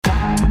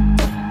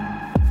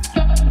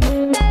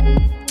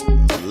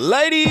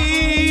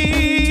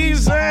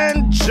Ladies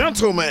and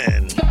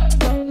gentlemen,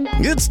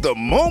 it's the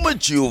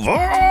moment you've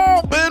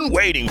all been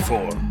waiting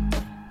for.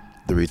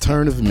 The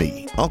return of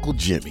me, Uncle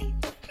Jimmy.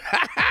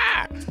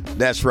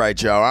 That's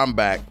right, y'all. I'm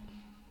back.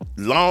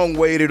 Long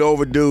waited,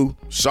 overdue.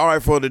 Sorry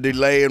for the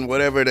delay and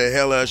whatever the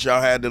hell else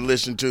y'all had to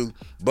listen to,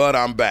 but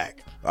I'm back.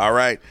 All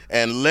right?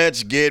 And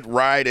let's get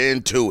right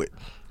into it.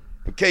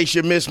 In case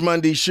you missed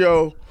Monday's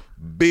show,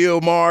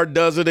 Bill Maher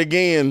does it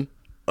again.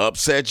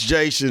 Upsets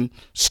Jason,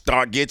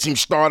 gets him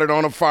started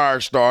on a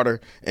Firestarter,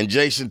 and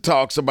Jason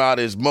talks about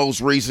his most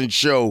recent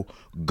show,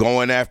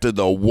 Going After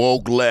the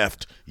Woke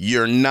Left.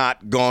 You're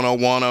not gonna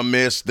wanna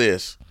miss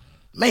this.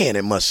 Man,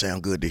 it must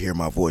sound good to hear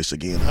my voice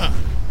again, huh?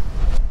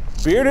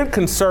 Bearded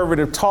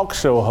conservative talk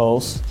show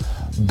host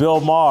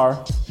Bill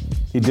Maher,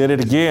 he did it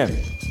again.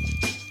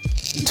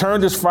 He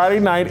turned his Friday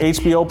night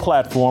HBO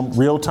platform,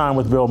 Real Time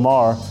with Bill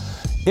Maher,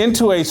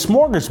 into a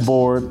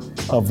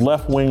smorgasbord of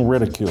left-wing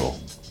ridicule.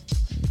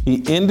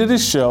 He ended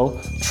his show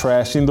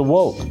trashing the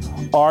woke,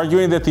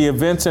 arguing that the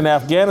events in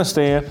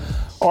Afghanistan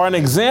are an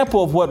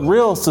example of what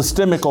real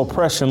systemic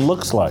oppression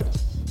looks like.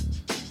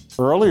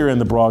 Earlier in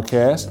the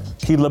broadcast,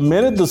 he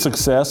lamented the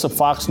success of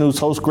Fox News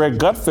host Greg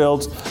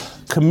Gutfeld's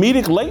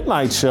comedic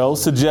late-night show,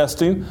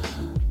 suggesting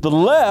the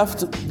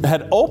left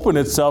had opened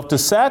itself to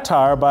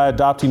satire by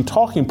adopting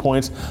talking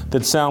points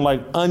that sound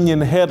like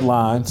Onion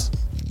headlines.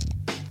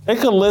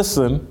 Take a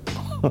listen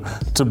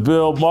to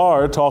Bill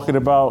Maher talking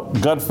about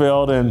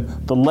Gutfeld and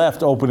the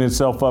left opening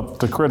itself up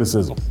to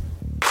criticism.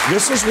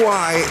 This is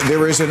why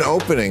there is an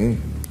opening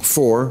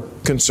for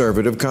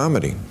conservative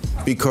comedy.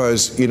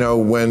 Because, you know,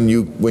 when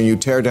you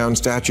tear down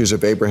statues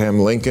of Abraham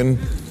Lincoln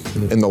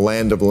in the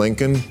land of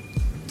Lincoln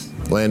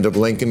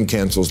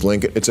cancels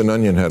Lincoln, it's an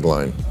Onion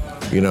headline.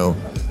 You know,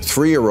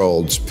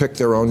 3-year-olds pick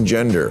their own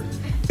gender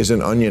is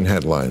an Onion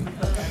headline.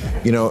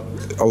 You know,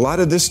 a lot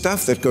of this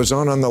stuff that goes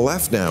on the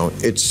left now,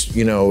 it's,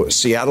 you know,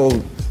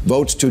 Seattle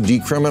votes to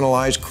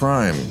decriminalize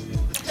crime.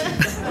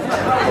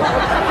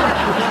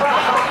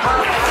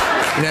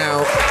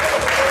 Now,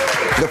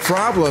 the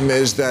problem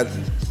is that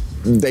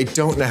they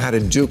don't know how to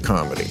do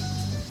comedy.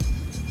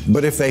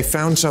 But if they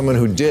found someone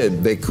who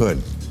did, they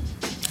could.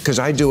 Because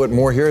I do it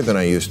more here than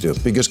I used to.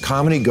 Because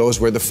comedy goes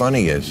where the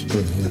funny is.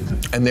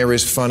 Mm-hmm. And there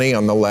is funny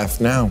on the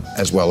left now,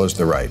 as well as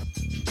the right.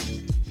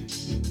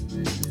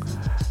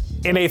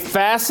 In a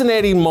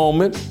fascinating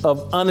moment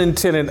of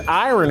unintended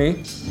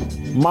irony,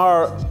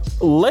 Maher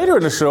later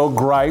in the show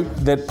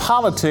griped that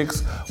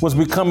politics was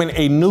becoming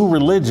a new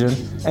religion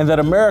and that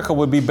America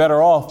would be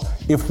better off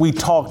if we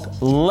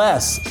talked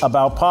less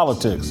about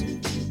politics.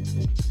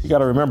 You got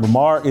to remember,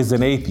 Maher is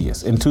an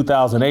atheist. In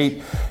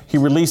 2008, he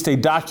released a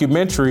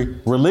documentary,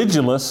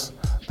 Religulous,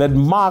 that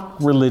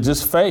mocked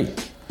religious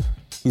faith.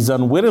 He's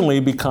unwittingly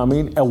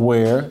becoming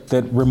aware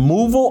that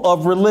removal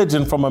of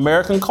religion from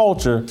American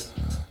culture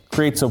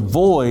creates a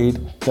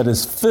void that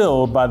is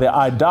filled by the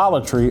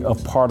idolatry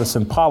of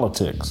partisan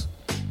politics.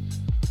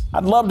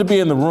 I'd love to be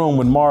in the room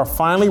when Maher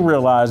finally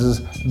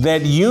realizes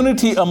that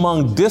unity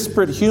among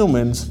disparate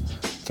humans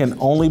can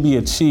only be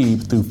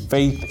achieved through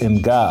faith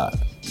in God.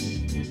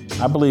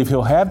 I believe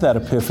he'll have that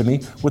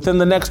epiphany within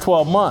the next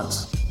 12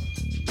 months.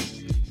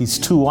 He's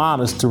too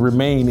honest to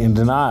remain in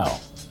denial.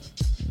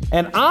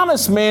 An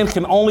honest man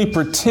can only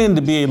pretend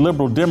to be a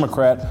liberal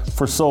Democrat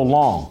for so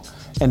long,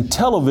 and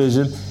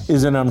television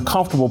is an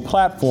uncomfortable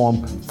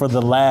platform for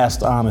the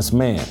last honest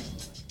man.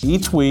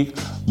 Each week,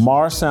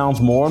 Maher sounds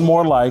more and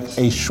more like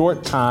a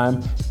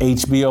short-time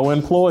HBO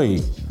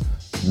employee.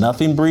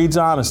 Nothing breeds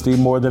honesty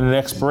more than an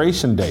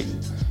expiration date.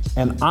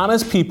 And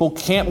honest people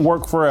can't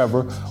work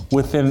forever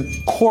within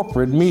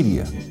corporate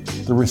media.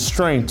 The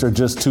restraints are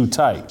just too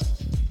tight.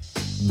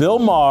 Bill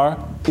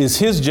Maher is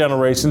his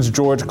generation's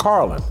George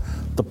Carlin,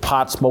 the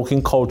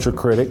pot-smoking culture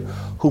critic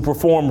who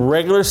performed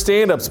regular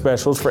stand-up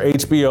specials for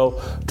HBO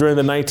during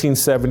the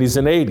 1970s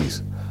and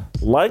 80s.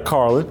 Like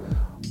Carlin,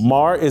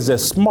 Maher is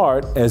as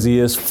smart as he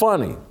is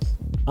funny.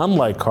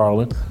 Unlike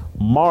Carlin,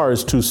 Maher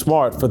is too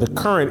smart for the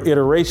current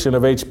iteration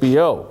of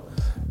HBO,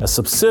 a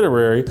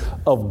subsidiary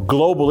of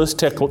globalist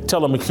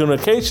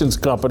telecommunications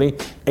company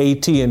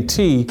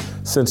AT&T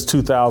since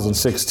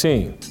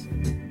 2016.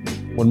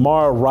 When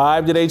Maher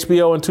arrived at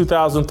HBO in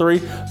 2003,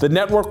 the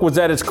network was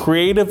at its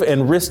creative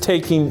and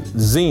risk-taking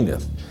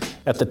zenith.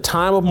 At the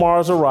time of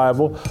Maher's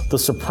arrival, The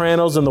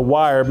Sopranos and The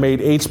Wire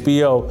made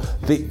HBO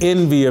the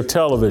envy of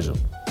television.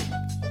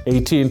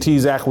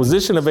 AT&T's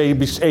acquisition of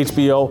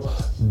HBO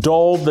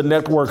dulled the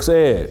network's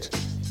edge.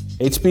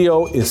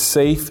 HBO is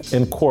safe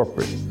and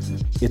corporate.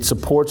 It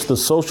supports the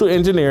social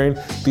engineering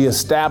the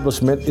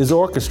establishment is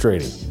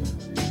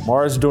orchestrating.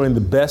 Maher is doing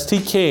the best he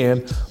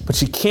can,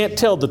 but you can't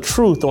tell the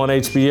truth on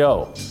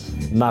HBO.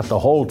 Not the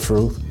whole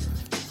truth.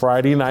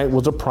 Friday night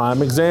was a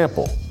prime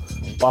example.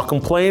 While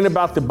complaining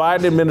about the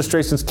Biden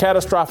administration's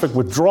catastrophic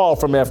withdrawal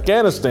from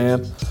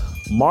Afghanistan,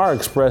 Maher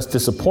expressed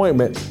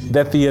disappointment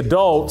that the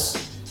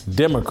adults,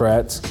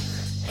 Democrats,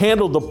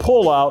 handled the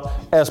pullout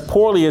as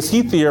poorly as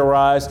he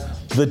theorized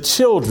the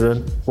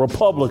children,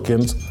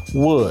 Republicans,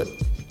 would.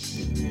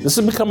 This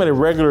is becoming a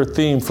regular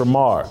theme for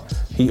Maher.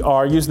 He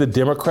argues that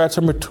Democrats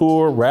are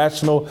mature,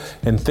 rational,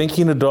 and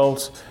thinking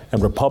adults,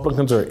 and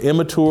Republicans are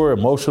immature,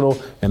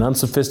 emotional, and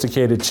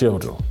unsophisticated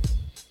children.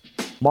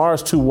 Maher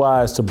is too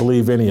wise to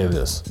believe any of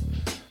this.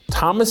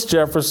 Thomas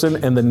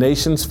Jefferson and the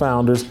nation's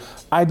founders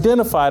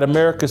identified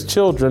America's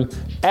children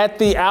at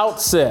the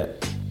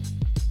outset.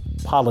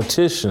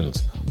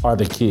 Politicians are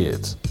the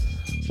kids,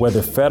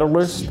 whether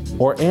Federalist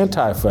or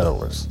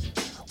anti-Federalist,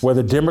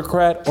 whether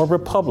Democrat or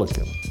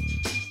Republican.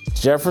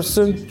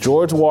 Jefferson,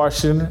 George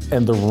Washington,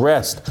 and the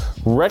rest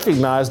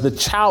recognized the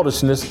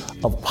childishness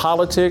of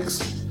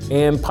politics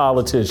and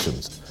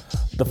politicians.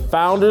 The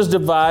founders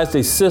devised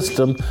a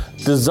system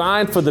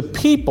designed for the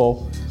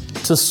people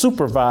to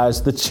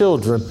supervise the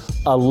children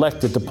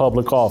elected to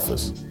public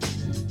office.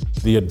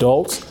 The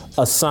adults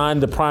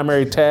assigned the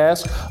primary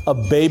task of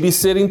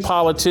babysitting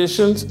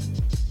politicians.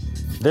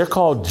 They're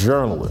called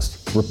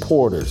journalists,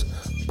 reporters,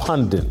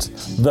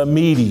 pundits, the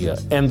media,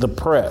 and the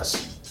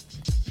press.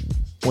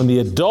 When the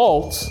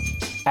adults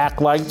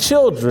act like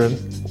children,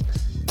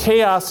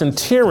 chaos and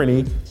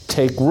tyranny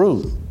take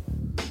root.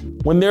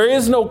 When there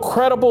is no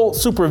credible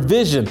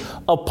supervision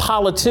of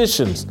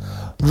politicians,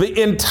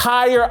 the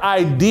entire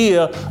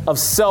idea of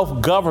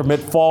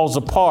self-government falls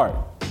apart.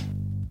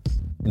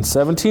 In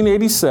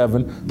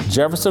 1787,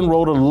 Jefferson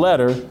wrote a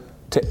letter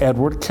to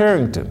Edward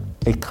Carrington,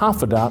 a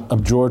confidant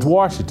of George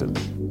Washington,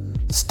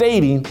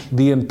 stating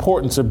the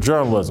importance of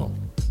journalism.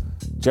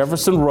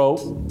 Jefferson wrote,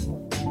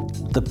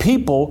 "The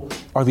people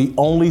are the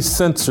only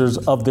censors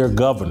of their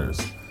governors,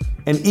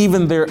 and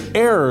even their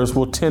errors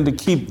will tend to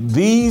keep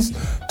these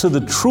to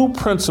the true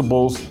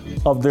principles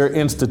of their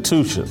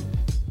institution.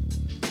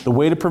 The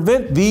way to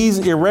prevent these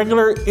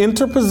irregular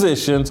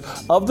interpositions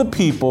of the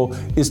people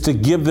is to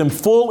give them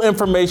full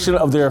information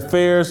of their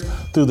affairs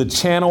through the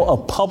channel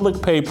of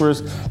public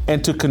papers,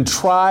 and to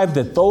contrive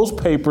that those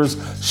papers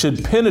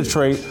should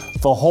penetrate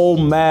the whole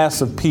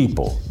mass of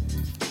people.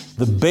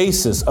 The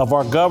basis of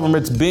our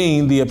governments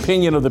being the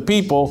opinion of the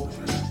people,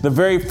 the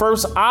very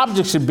first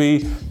object should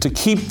be to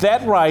keep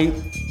that right,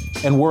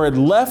 and were it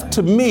left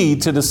to me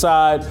to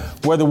decide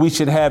whether we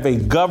should have a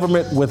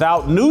government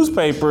without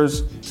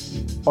newspapers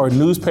or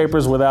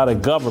newspapers without a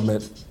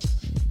government,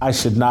 I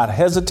should not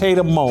hesitate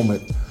a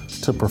moment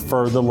to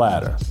prefer the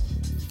latter."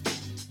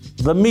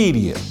 The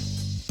media,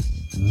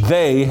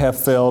 they have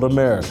failed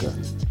America.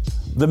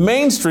 The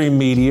mainstream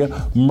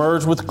media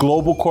merged with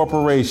global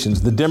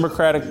corporations, the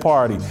Democratic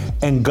Party,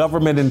 and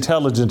government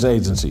intelligence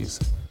agencies.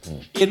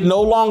 It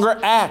no longer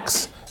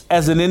acts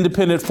as an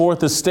independent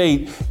fourth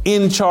estate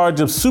in charge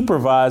of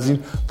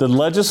supervising the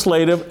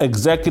legislative,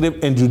 executive,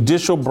 and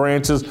judicial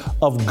branches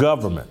of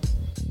government.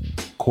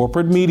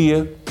 Corporate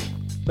media,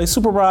 they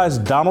supervise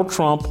Donald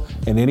Trump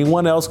and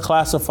anyone else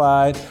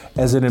classified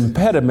as an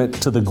impediment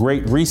to the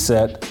Great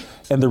Reset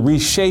and the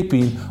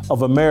reshaping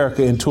of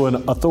America into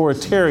an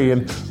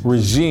authoritarian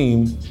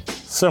regime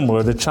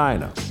similar to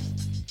China.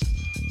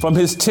 From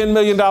his $10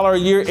 million a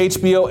year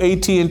HBO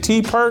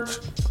AT&T perch,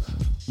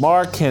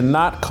 Maher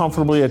cannot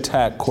comfortably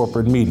attack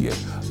corporate media,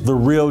 the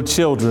real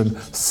children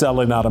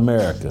selling out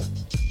America.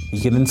 He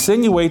can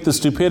insinuate the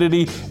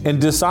stupidity and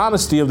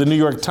dishonesty of the New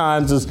York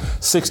Times'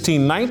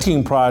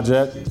 1619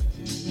 Project,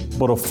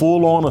 but a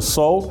full-on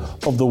assault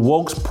of the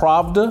woke's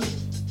Pravda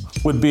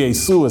would be a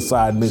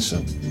suicide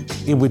mission.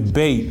 It would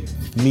bait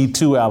Me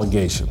Too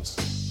allegations.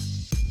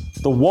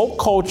 The woke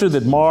culture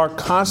that Maher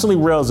constantly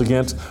rails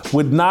against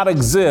would not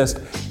exist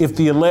if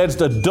the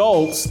alleged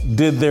adults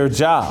did their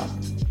job.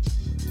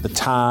 The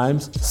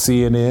Times,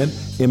 CNN,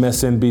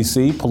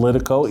 MSNBC,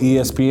 Politico,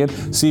 ESPN,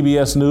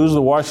 CBS News,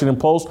 The Washington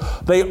Post,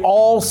 they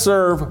all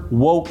serve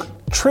woke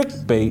trick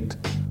bait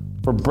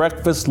for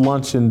breakfast,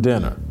 lunch, and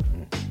dinner.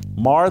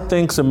 Maher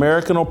thinks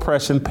American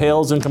oppression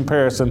pales in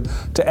comparison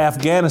to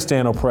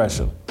Afghanistan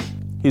oppression.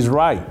 He's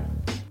right,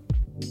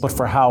 but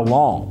for how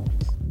long?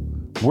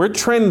 We're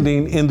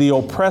trending in the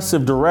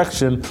oppressive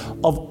direction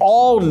of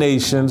all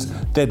nations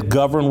that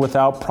govern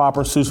without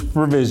proper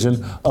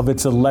supervision of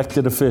its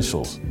elected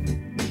officials.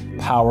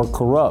 Power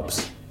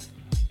corrupts.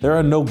 There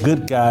are no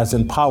good guys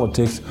in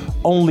politics,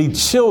 only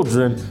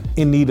children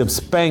in need of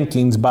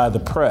spankings by the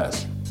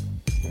press.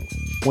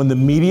 When the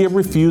media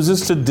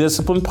refuses to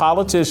discipline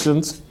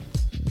politicians,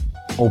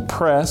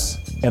 oppress,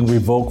 and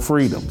revoke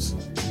freedoms.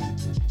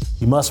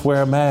 You must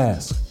wear a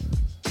mask.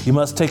 You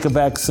must take a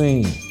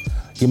vaccine.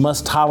 You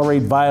must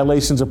tolerate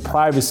violations of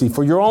privacy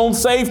for your own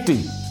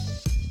safety.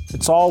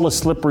 It's all a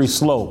slippery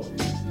slope.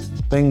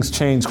 Things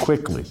change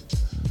quickly.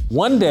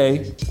 One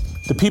day,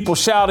 the people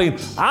shouting,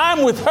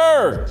 "I'm with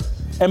her,"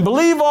 and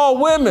 "believe all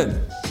women,"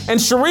 and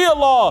Sharia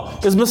law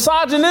is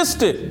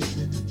misogynistic.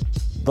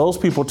 Those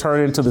people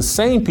turn into the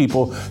same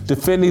people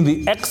defending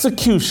the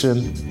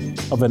execution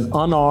of an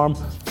unarmed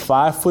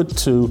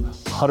 5'2",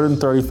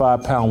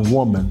 135-pound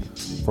woman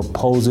for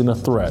posing a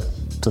threat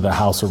to the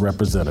House of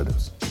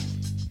Representatives.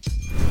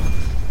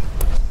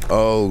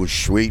 Oh,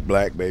 sweet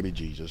black baby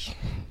Jesus.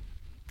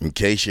 In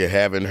case you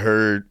haven't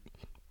heard,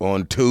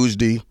 on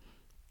Tuesday,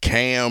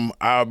 Cam,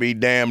 I'll be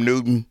damn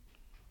Newton,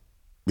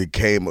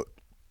 became a,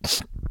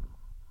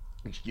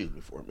 excuse me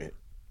for a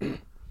minute.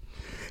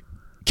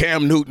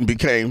 Cam Newton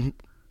became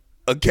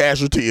a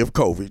casualty of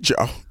COVID,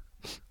 y'all.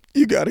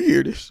 You got to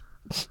hear this.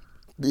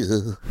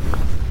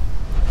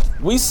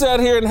 We sat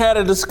here and had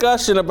a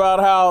discussion about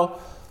how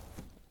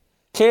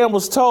Cam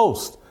was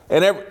toast.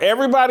 And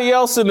everybody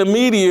else in the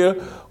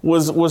media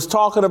was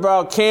talking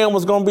about Cam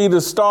was going to be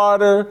the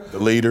starter. The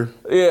leader.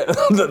 Yeah,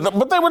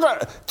 but they were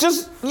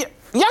just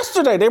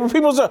yesterday.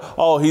 People said,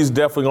 "Oh, he's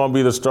definitely going to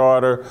be the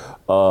starter."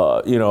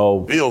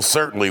 Bill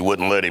certainly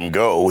wouldn't let him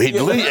go. He'd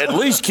at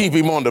least keep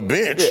him on the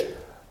bench. Yeah.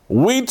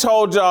 We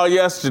told y'all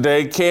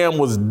yesterday Cam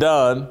was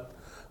done,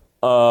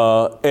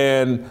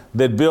 and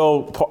that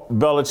Bill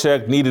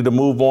Belichick needed to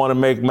move on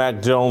and make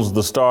Mac Jones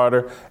the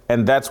starter,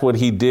 and that's what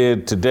he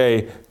did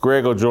today.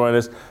 Greg will join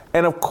us.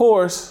 And, of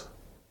course,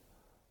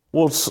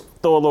 we'll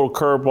throw a little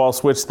curveball,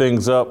 switch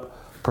things up.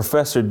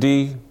 Professor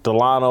D.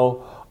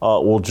 Delano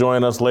will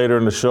join us later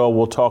in the show.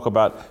 We'll talk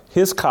about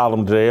his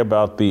column today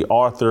about the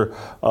author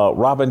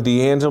Robin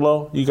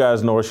DiAngelo. You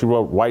guys know her. She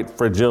wrote White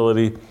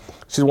Fragility.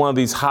 She's one of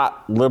these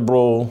hot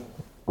liberal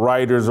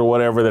writers or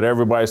whatever that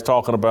everybody's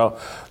talking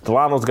about.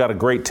 Delano's got a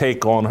great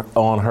take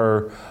on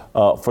her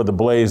for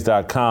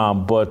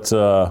theblaze.com. But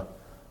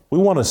we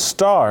want to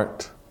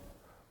start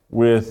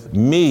with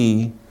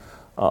me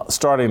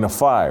starting a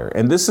fire.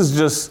 And this is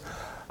just,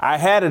 I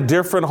had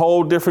a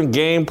whole different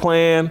game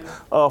plan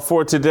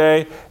for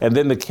today. And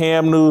then the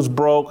Cam news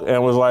broke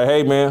and was like,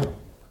 hey, man,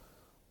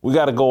 we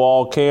got to go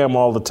all Cam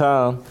all the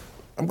time.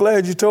 I'm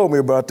glad you told me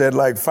about that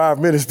like 5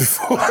 minutes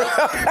before.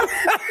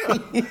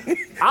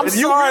 I'm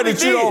sorry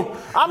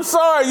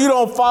you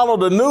don't follow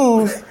the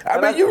news.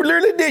 You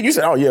literally did. You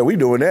said, oh, yeah, we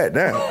doing that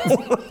now.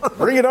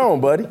 Bring it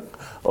on, buddy.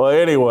 Well,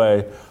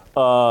 anyway,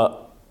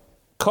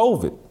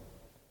 COVID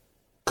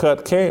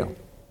cut Cam.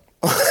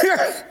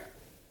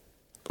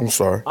 I'm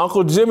sorry.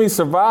 Uncle Jimmy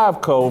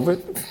survived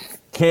COVID.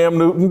 Cam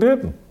Newton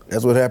didn't.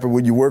 That's what happened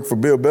when you work for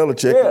Bill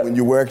Belichick and when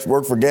you work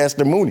for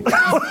Gaston Mooney.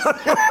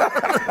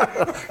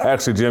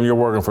 Actually, Jim, you're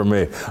working for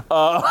me.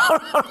 So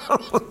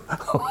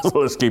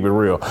let's keep it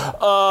real. That's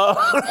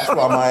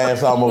why my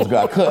ass almost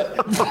got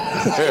cut.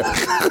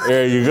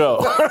 There you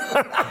go.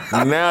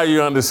 Now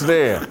you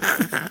understand.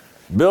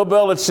 Bill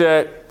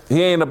Belichick,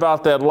 he ain't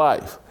about that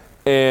life.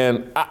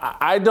 And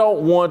I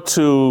don't want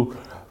to,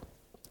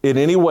 in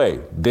any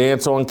way,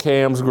 dance on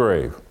Cam's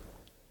grave.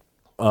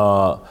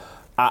 I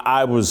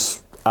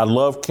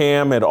love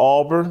Cam at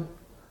Auburn.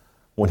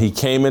 When he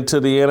came into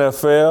the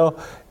NFL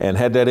and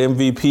had that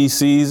MVP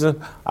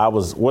season, I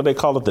was, what they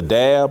call it, the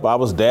dab? I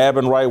was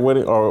dabbing right with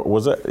it, or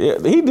was that? Yeah,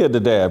 he did the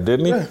dab,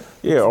 didn't he?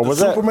 Yeah. Or was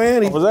that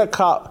Superman? Or was that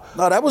Cop?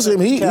 No, that was him.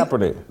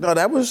 Kaepernick. No,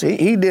 that was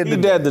he did. He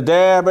did the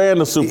dab and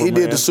the Superman. He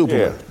did the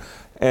Superman.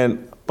 Yeah.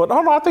 But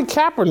I think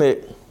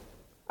Kaepernick.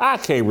 I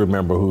can't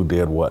remember who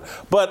did what,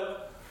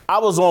 but I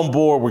was on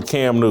board with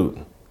Cam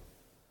Newton.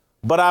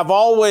 But I've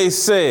always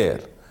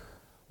said,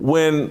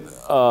 when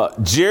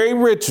Jerry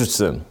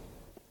Richardson,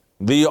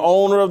 the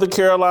owner of the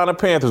Carolina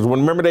Panthers,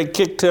 remember they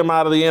kicked him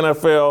out of the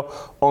NFL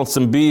on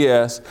some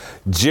BS,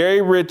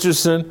 Jerry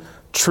Richardson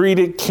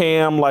treated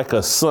Cam like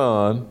a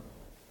son,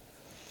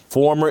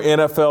 former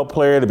NFL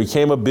player that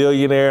became a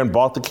billionaire and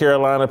bought the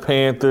Carolina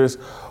Panthers,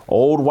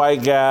 old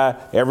white guy,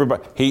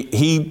 everybody.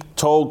 He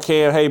told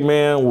Cam, hey,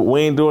 man,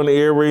 we ain't doing the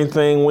earring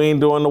thing, we ain't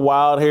doing the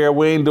wild hair,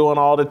 we ain't doing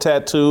all the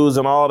tattoos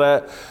and all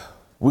that.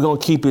 We're going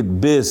to keep it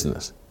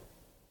business.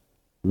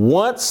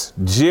 Once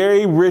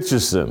Jerry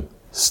Richardson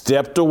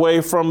stepped away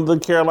from the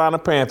Carolina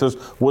Panthers,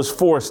 was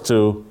forced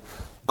to,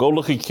 go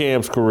look at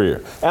Cam's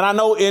career. And I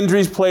know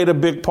injuries played a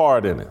big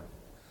part in it.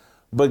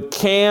 But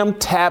Cam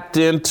tapped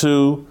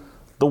into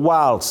the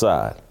wild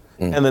side.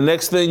 And the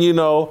next thing you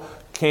know,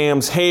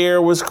 Cam's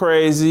hair was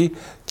crazy.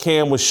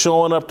 Cam was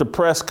showing up to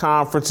press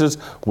conferences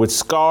with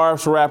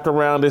scarves wrapped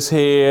around his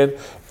head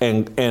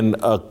and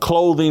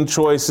clothing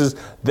choices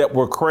that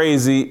were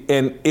crazy.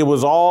 And it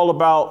was all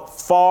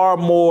about far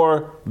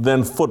more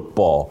than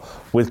football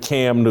with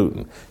Cam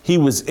Newton. He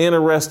was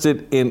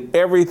interested in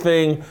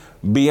everything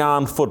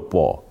beyond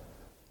football.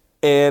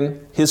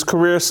 And his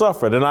career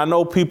suffered. And I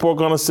know people are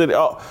going to say,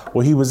 oh,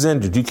 well, he was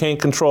injured. You can't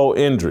control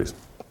injuries.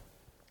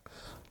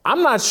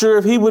 I'm not sure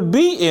if he would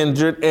be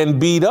injured and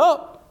beat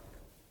up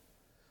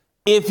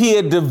if he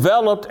had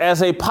developed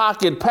as a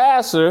pocket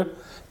passer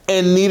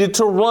and needed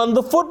to run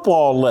the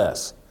football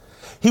less.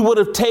 He would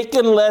have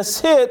taken less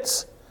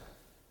hits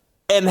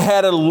and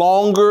had a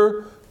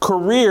longer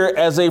career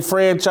as a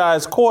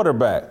franchise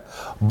quarterback.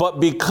 But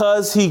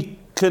because he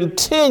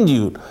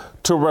continued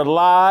to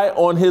rely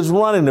on his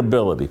running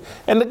ability,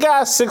 and the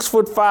guy's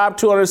 6'5",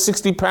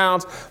 260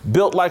 pounds,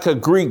 built like a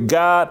Greek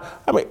god.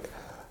 I mean,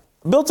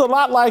 built a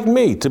lot like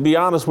me, to be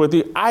honest with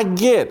you. I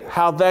get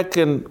how that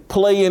can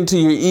play into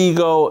your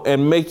ego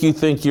and make you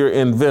think you're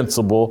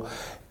invincible.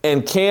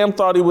 And Cam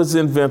thought he was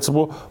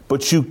invincible,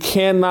 but you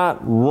cannot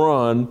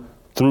run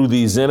through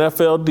these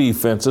NFL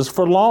defenses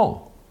for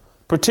long,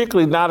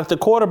 particularly not at the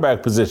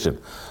quarterback position.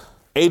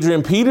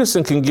 Adrian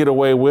Peterson can get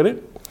away with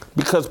it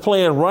because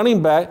playing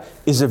running back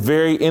is a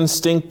very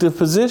instinctive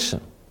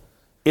position.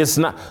 It's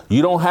not.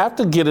 You don't have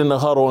to get in the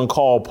huddle and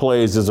call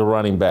plays as a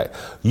running back.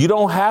 You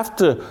don't have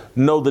to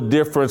know the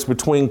difference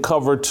between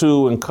cover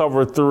 2 and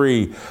cover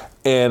 3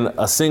 and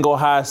a single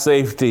high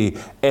safety.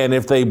 And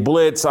if they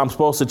blitz, I'm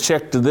supposed to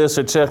check to this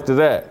or check to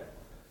that.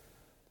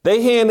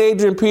 They hand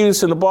Adrian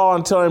Peterson the ball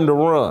and tell him to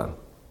run.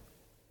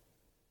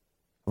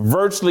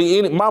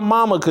 My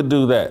mama could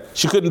do that.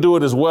 She couldn't do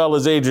it as well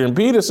as Adrian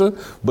Peterson,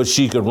 but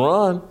she could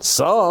run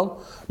some.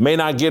 May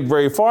not get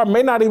very far,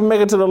 may not even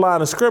make it to the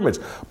line of scrimmage.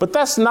 But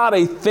that's not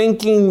a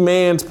thinking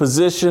man's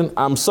position.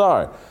 I'm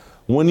sorry.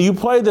 When you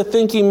play the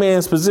thinking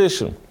man's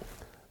position,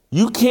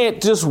 you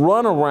can't just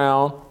run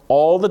around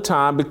all the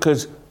time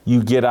because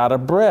you get out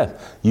of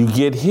breath. You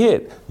get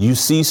hit. You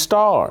see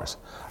stars.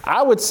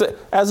 I would say,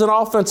 as an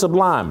offensive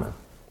lineman,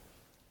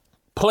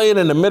 playing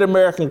in the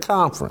Mid-American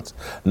Conference,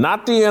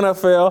 not the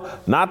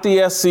NFL, not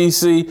the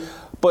SEC,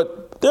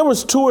 but there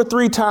was 2 or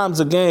 3 times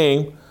a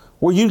game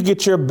where you'd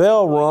get your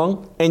bell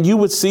rung and you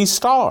would see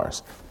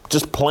stars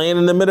just playing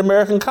in the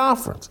Mid-American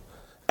Conference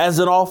as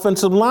an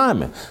offensive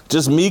lineman.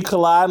 Just me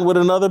colliding with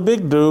another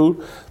big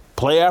dude,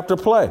 play after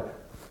play.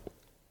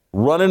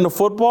 Running the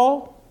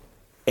football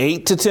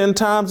 8 to 10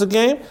 times a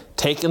game,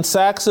 taking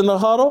sacks in the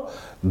huddle,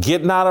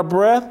 getting out of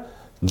breath,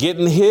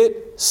 getting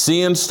hit,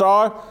 seeing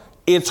stars.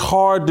 It's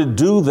hard to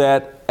do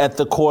that at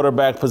the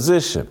quarterback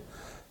position.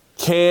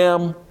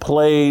 Cam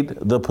played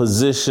the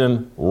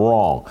position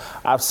wrong.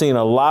 I've seen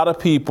a lot of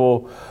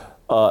people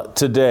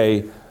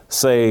today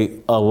say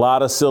a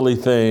lot of silly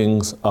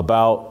things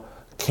about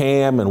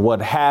Cam and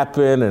what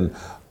happened and,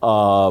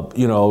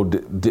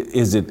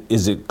 is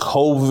it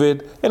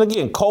COVID? And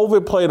again,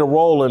 COVID played a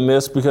role in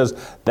this because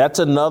that's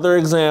another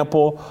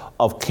example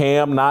of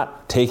Cam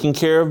not taking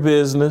care of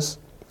business.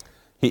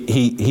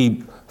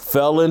 He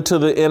fell into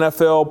the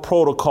NFL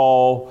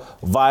protocol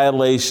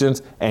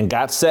violations and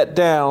got set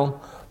down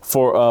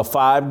for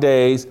 5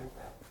 days.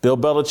 Bill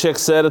Belichick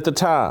said at the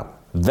time,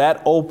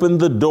 that opened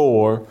the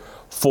door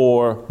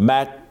for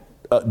Mac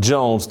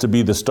Jones to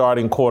be the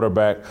starting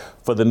quarterback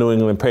for the New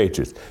England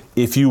Patriots.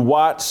 If you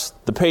watch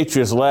the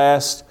Patriots'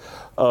 last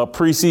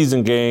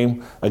preseason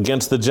game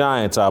against the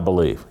Giants, I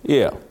believe,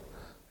 it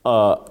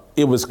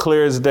was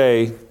clear as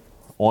day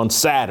on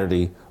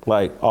Saturday,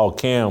 like, oh,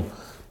 Cam,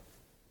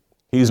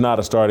 he's not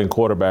a starting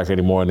quarterback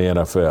anymore in the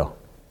NFL.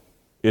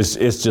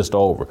 It's just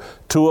over.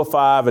 2 of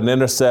 5, an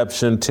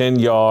interception, 10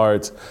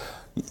 yards.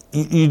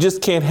 You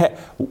just can't have.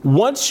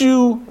 Once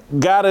you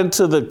got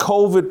into the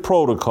COVID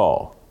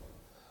protocol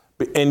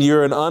and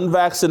you're an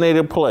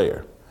unvaccinated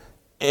player,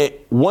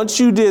 once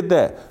you did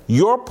that,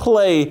 your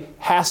play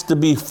has to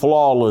be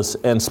flawless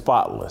and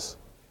spotless.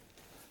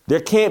 There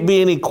can't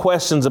be any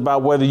questions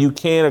about whether you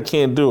can or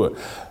can't do it.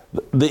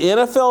 The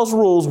NFL's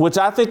rules, which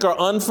I think are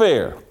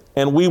unfair,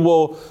 and we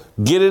will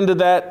get into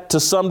that to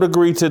some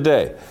degree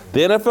today.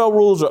 The NFL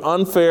rules are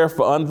unfair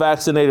for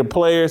unvaccinated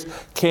players.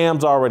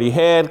 Cam's already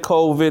had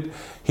COVID.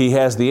 He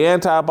has the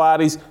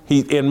antibodies.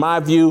 In my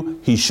view,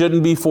 he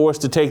shouldn't be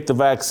forced to take the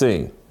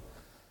vaccine.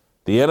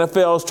 The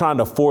NFL is trying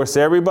to force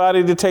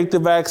everybody to take the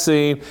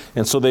vaccine,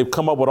 and so they've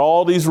come up with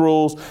all these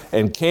rules,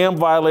 and Cam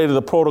violated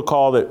the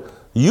protocol that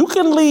you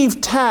can leave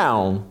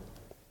town,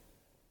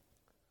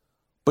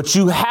 but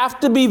you have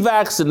to be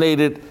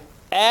vaccinated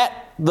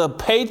at the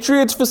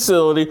Patriots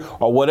facility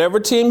or whatever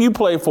team you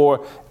play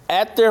for.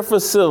 At their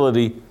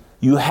facility,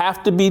 you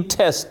have to be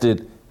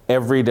tested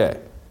every day.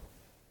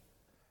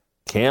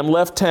 Cam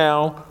left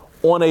town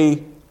on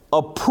a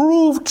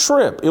approved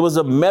trip. It was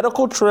a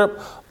medical trip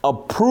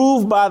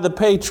approved by the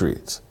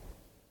Patriots.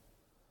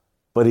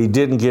 But he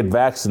didn't get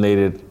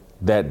vaccinated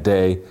that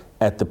day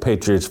at the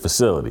Patriots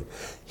facility.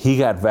 He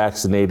got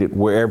vaccinated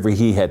wherever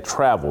he had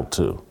traveled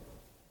to.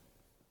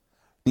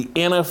 The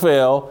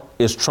NFL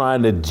is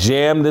trying to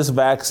jam this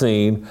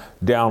vaccine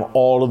down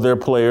all of their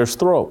players'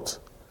 throats.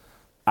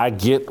 I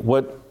get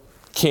what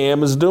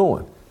Cam is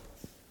doing.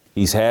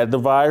 He's had the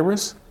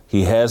virus.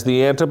 He has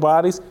the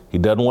antibodies. He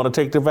doesn't want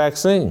to take the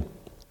vaccine.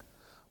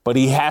 But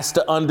he has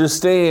to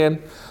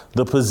understand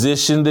the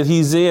position that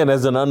he's in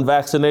as an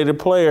unvaccinated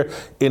player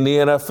in the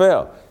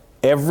NFL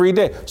every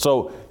day.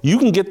 So you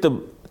can get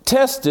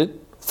tested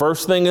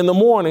first thing in the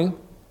morning,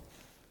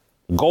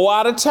 go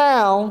out of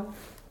town,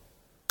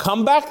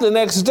 come back the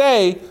next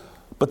day,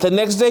 but the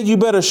next day you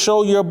better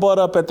show your butt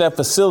up at that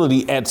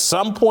facility at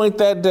some point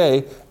that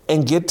day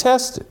and get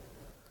tested.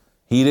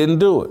 He didn't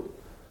do it.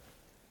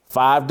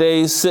 5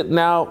 days sitting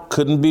out,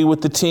 couldn't be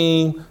with the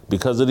team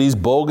because of these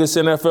bogus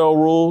NFL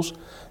rules.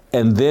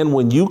 And then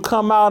when you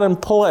come out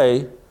and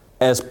play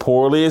as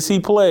poorly as he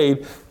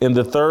played in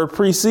the 3rd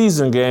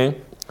preseason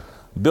game,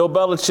 Bill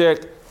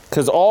Belichick,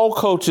 because all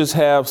coaches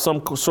have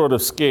some sort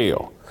of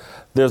scale.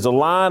 There's a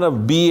line of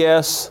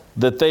BS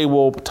that they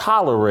will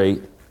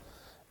tolerate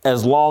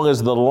as long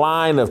as the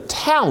line of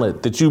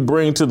talent that you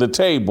bring to the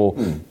table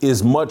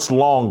is much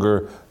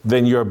longer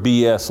than your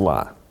BS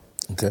line.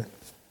 Okay.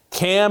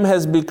 Cam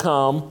has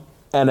become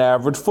an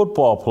average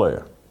football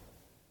player.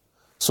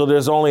 So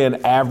there's only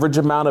an average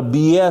amount of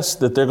BS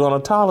that they're going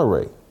to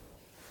tolerate.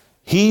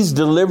 He's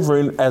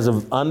delivering as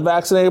an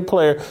unvaccinated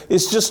player.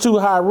 It's just too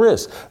high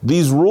risk.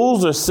 These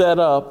rules are set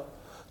up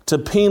to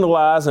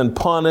penalize and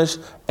punish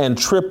and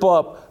trip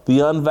up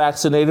the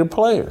unvaccinated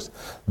players.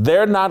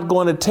 They're not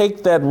going to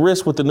take that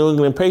risk with the New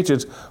England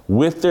Patriots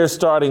with their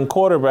starting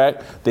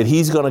quarterback that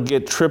he's going to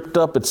get tripped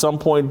up at some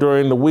point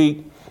during the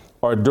week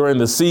or during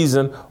the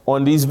season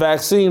on these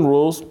vaccine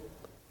rules.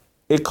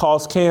 It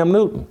costs Cam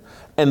Newton.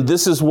 And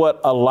this is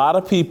what a lot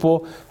of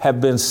people have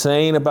been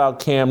saying about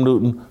Cam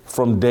Newton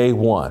from day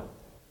one.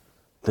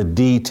 The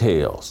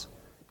details.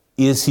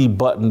 Is he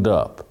buttoned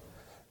up?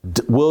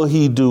 Will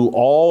he do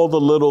all the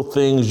little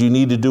things you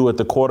need to do at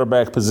the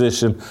quarterback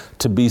position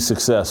to be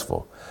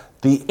successful?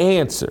 The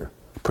answer,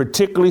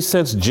 particularly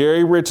since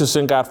Jerry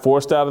Richardson got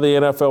forced out of the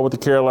NFL with the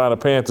Carolina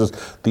Panthers,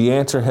 the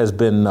answer has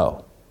been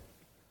no.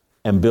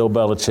 And Bill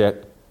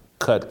Belichick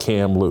cut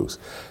Cam loose.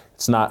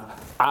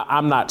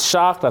 I'm not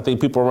shocked. I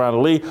think people around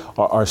the league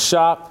are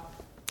shocked.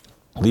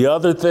 The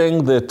other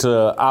thing that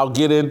I'll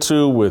get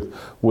into with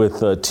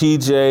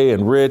TJ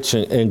and Rich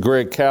and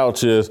Greg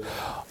Couch is,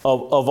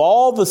 of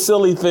all the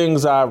silly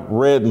things I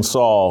read and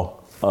saw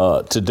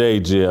today,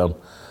 Jim,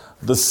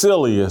 the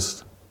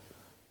silliest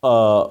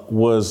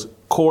was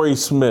Corey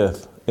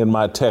Smith in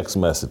my text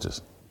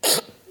messages.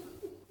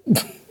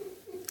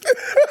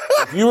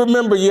 If you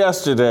remember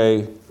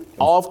yesterday,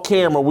 off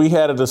camera, we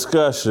had a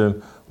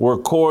discussion where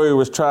Corey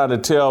was trying to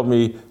tell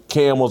me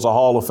Cam was a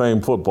Hall of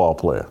Fame football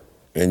player.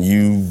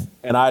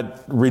 And I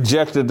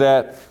rejected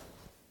that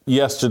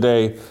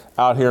yesterday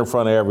out here in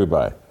front of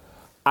everybody.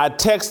 I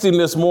texted him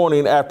this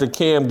morning after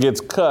Cam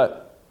gets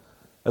cut.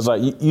 I was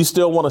like, you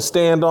still want to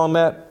stand on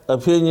that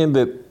opinion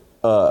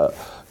that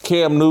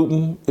Cam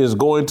Newton is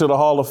going to the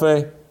Hall of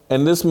Fame?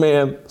 And this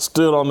man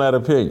stood on that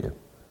opinion.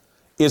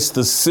 It's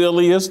the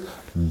silliest,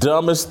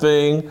 dumbest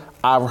thing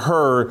I've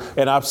heard,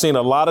 and I've seen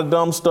a lot of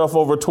dumb stuff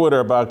over Twitter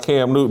about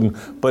Cam Newton,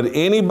 but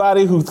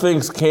anybody who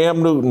thinks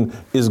Cam Newton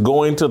is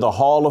going to the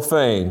Hall of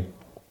Fame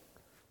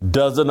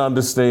doesn't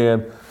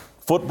understand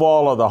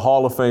football or the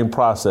Hall of Fame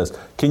process.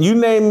 Can you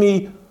name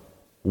me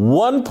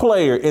one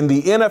player in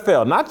the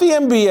NFL, not the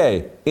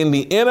NBA, in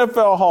the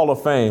NFL Hall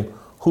of Fame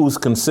who's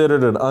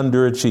considered an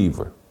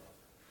underachiever?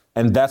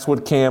 And that's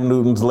what Cam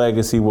Newton's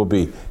legacy will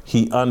be.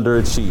 He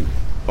underachieved.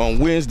 On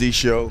Wednesday's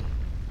show,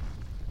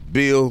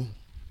 Bill,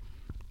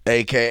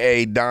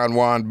 a.k.a. Don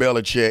Juan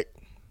Belichick,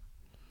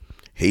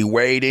 he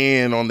weighed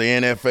in on the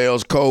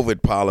NFL's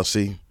COVID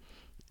policy.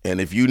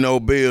 And if you know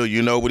Bill,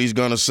 you know what he's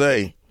going to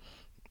say.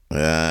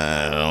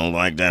 I don't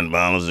like that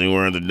policy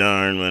worth a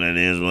darn, but it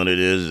is what it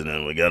is, and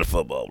then we got a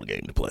football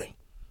game to play.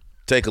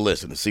 Take a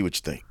listen and see what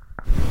you think.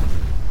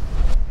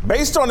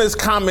 Based on his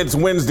comments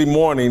Wednesday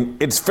morning,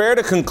 it's fair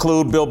to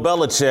conclude Bill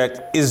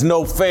Belichick is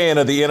no fan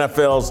of the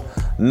NFL's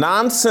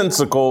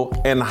nonsensical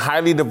and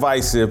highly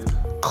divisive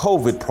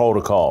COVID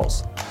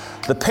protocols.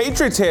 The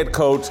Patriots head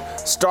coach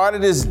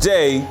started his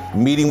day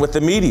meeting with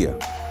the media.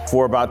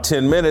 For about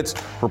 10 minutes,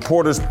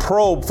 reporters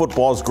probed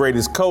football's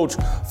greatest coach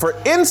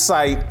for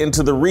insight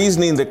into the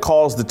reasoning that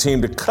caused the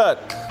team to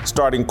cut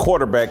starting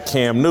quarterback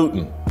Cam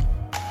Newton.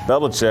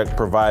 Belichick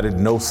provided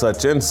no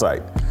such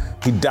insight.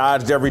 He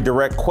dodged every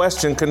direct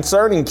question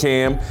concerning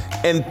Cam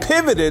and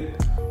pivoted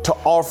to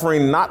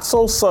offering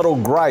not-so-subtle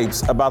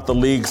gripes about the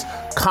league's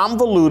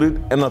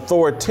convoluted and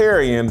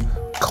authoritarian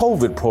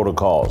COVID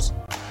protocols.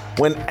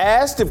 When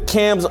asked if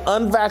Cam's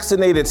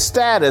unvaccinated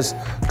status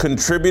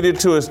contributed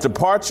to his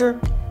departure,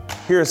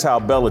 here's how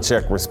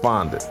Belichick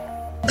responded.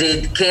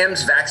 Did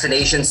Cam's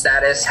vaccination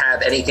status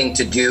have anything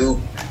to do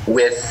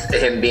with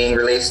him being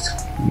released?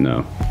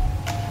 No.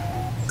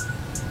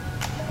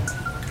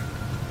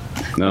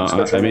 No,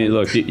 I mean,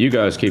 look, you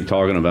guys keep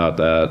talking about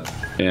that,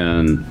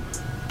 and,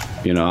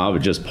 you know, I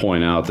would just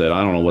point out that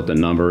I don't know what the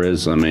number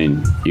is. I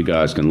mean, you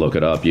guys can look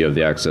it up. You have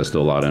the access to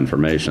a lot of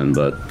information,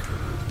 but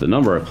the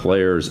number of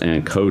players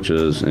and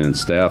coaches and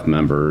staff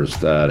members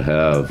that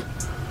have,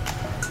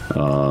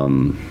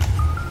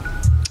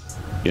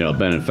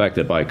 been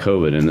infected by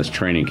COVID in this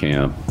training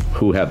camp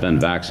who have been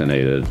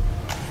vaccinated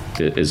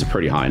is a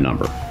pretty high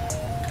number.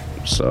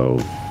 So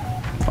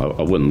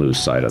I wouldn't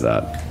lose sight of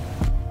that.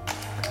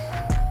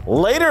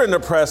 Later in the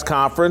press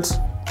conference,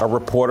 a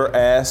reporter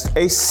asked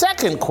a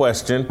second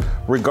question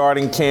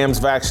regarding Cam's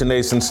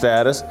vaccination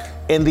status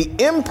and the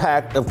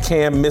impact of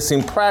Cam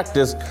missing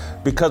practice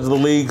because of the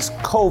league's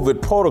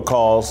COVID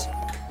protocols.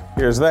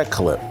 Here's that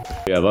clip.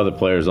 We have other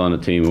players on the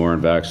team who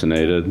aren't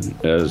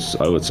vaccinated, as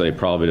I would say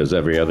probably as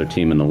every other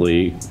team in the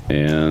league.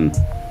 And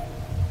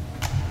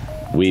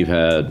we've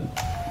had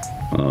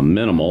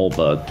minimal,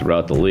 but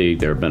throughout the league,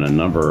 there have been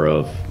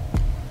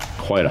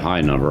quite a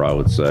high number, I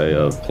would say,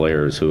 of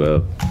players who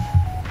have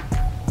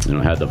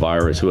had the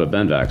virus who have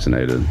been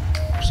vaccinated.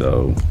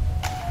 So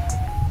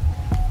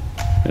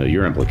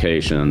your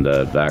implication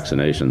that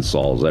vaccination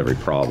solves every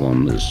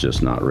problem is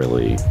just not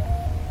really,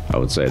 I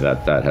would say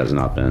that has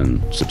not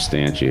been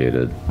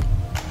substantiated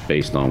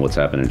based on what's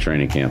happened in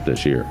training camp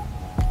this year.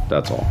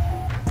 That's all.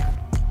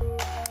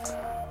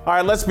 All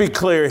right, let's be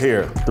clear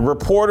here. The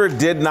reporter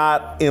did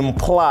not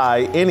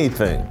imply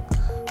anything.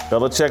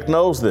 Belichick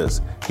knows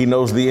this. He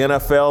knows the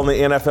NFL and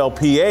the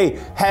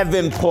NFLPA have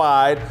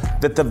implied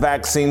that the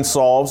vaccine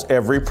solves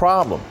every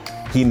problem.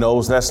 He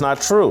knows that's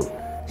not true.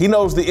 He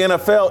knows the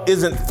NFL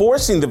isn't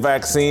forcing the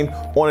vaccine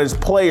on its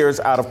players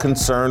out of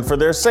concern for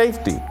their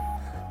safety.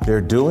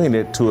 They're doing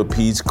it to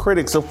appease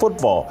critics of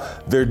football.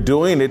 They're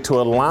doing it to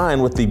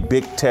align with the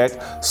big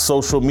tech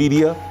social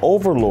media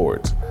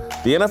overlords.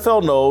 The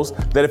NFL knows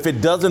that if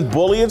it doesn't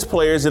bully its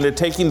players into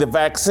taking the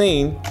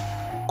vaccine,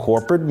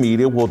 corporate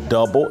media will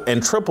double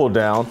and triple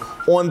down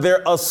on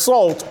their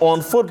assault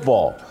on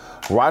football.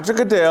 Roger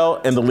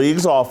Goodell and the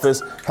league's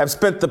office have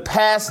spent the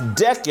past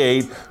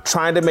decade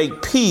trying to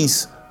make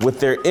peace with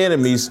their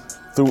enemies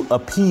through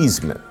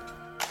appeasement.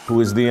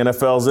 Who is the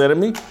NFL's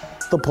enemy?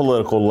 The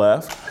political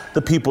left.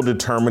 The people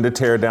determined to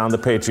tear down the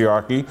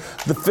patriarchy,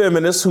 the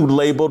feminists who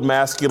labeled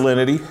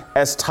masculinity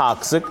as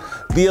toxic,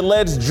 the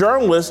alleged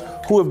journalists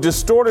who have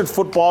distorted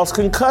football's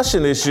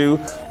concussion issue,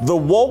 the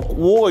woke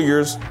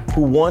warriors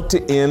who want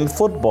to end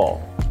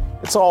football.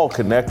 It's all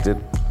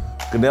connected.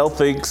 Goodell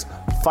thinks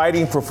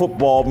fighting for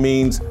football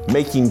means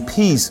making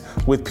peace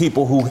with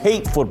people who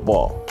hate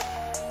football.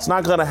 It's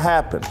not going to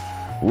happen.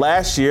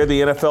 Last year,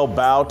 the NFL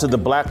bowed to the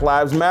Black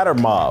Lives Matter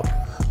mob.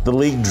 The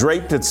league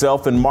draped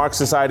itself in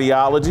Marxist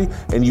ideology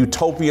and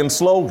utopian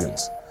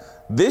slogans.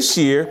 This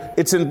year,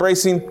 it's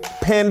embracing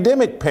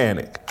pandemic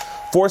panic,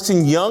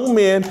 forcing young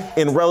men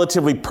in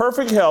relatively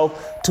perfect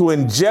health to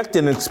inject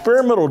an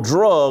experimental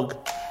drug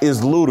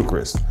is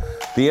ludicrous.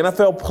 The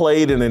NFL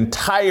played an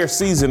entire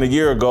season a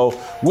year ago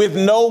with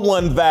no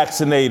one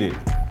vaccinated.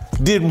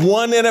 Did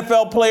one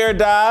NFL player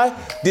die?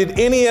 Did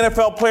any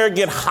NFL player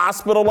get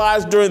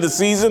hospitalized during the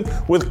season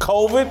with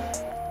COVID?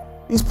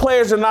 These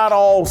players are not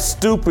all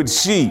stupid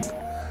sheep.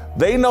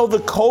 They know the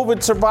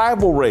COVID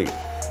survival rate.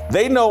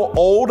 They know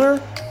older,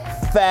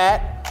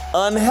 fat,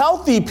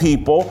 unhealthy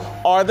people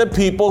are the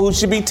people who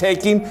should be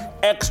taking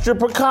extra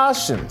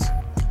precautions.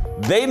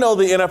 They know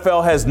the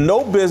NFL has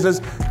no business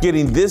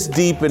getting this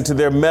deep into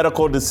their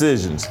medical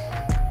decisions.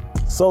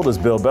 So does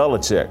Bill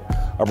Belichick.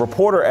 A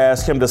reporter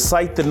asked him to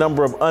cite the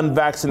number of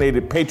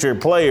unvaccinated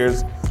Patriot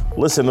players.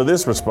 Listen to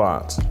this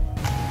response.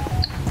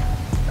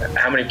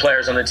 How many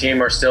players on the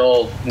team are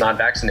still not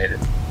vaccinated?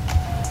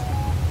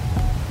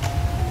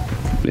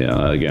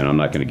 Yeah, again, I'm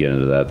not going to get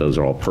into that. Those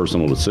are all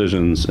personal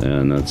decisions,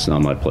 and it's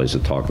not my place to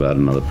talk about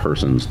another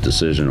person's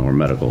decision or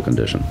medical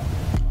condition.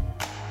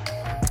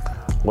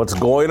 What's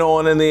going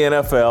on in the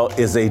NFL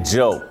is a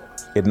joke.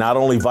 It not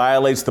only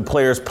violates the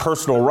players'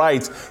 personal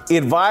rights,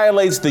 it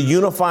violates the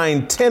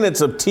unifying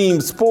tenets of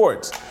team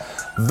sports.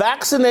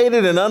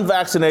 Vaccinated and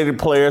unvaccinated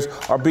players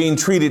are being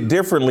treated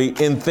differently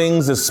in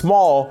things as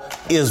small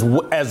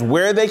as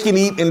where they can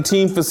eat in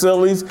team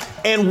facilities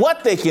and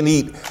what they can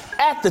eat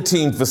at the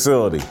team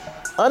facility.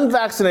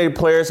 Unvaccinated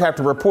players have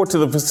to report to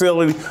the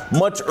facility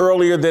much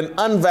earlier than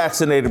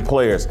unvaccinated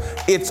players.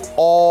 It's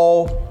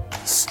all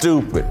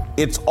stupid.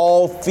 It's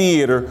all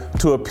theater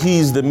to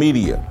appease the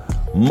media.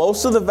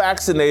 Most of the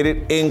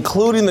vaccinated,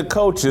 including the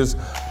coaches,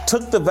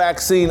 took the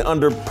vaccine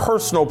under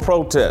personal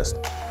protest.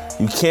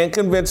 You can't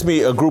convince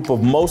me a group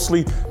of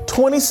mostly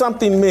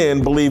 20-something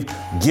men believe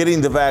getting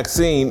the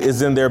vaccine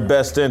is in their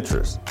best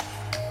interest.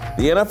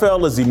 The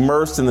NFL is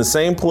immersed in the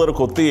same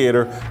political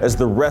theater as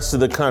the rest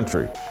of the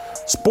country.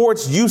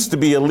 Sports used to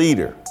be a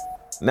leader.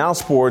 Now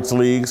sports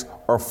leagues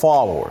are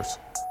followers.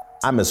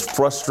 I'm as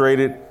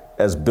frustrated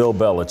as Bill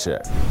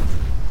Belichick.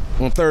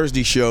 On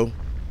Thursday's show,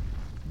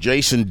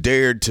 Jason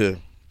dared to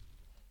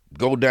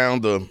go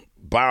down the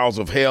bowels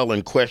of hell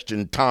and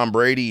question Tom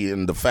Brady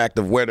and the fact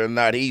of whether or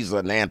not he's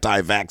an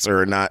anti-vaxxer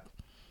or not.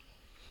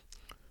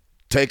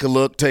 Take a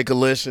look, take a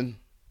listen,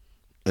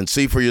 and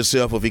see for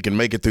yourself if he can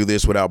make it through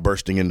this without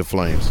bursting into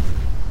flames.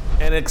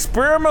 An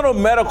experimental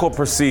medical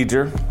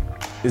procedure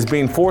is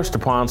being forced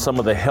upon some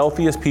of the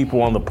healthiest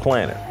people on the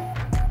planet,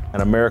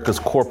 and America's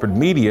corporate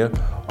media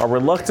are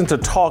reluctant to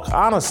talk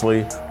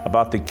honestly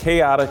about the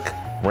chaotic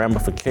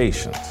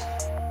ramifications.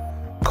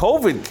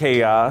 COVID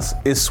chaos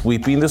is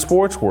sweeping the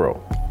sports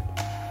world.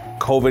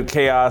 COVID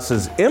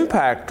chaos's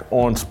impact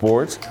on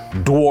sports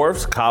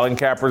dwarfs Colin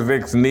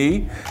Kaepernick's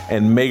knee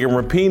and Megan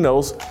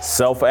Rapinoe's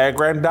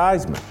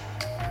self-aggrandizement.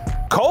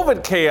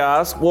 COVID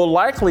chaos will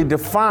likely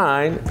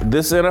define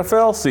this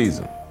NFL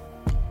season.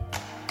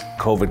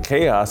 COVID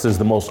chaos is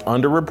the most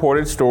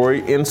underreported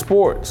story in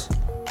sports.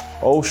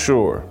 Oh,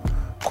 sure.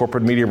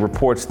 Corporate media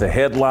reports the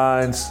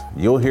headlines.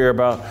 You'll hear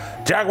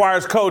about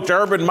Jaguars coach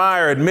Urban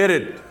Meyer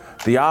admitted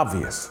the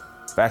obvious.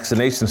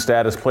 Vaccination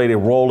status played a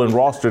role in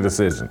roster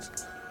decisions.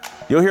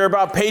 You'll hear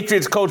about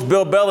Patriots coach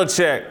Bill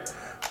Belichick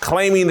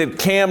claiming that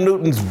Cam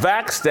Newton's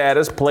vax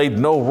status played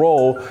no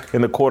role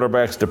in the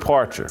quarterback's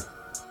departure.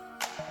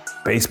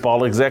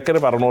 Baseball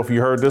executive, I don't know if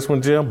you heard this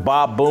one, Jim,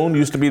 Bob Boone,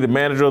 used to be the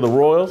manager of the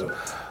Royals,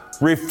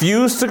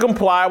 refused to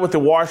comply with the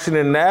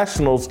Washington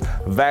Nationals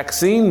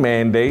vaccine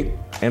mandate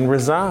and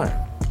resigned.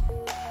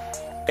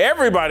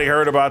 Everybody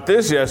heard about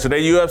this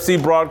yesterday.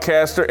 UFC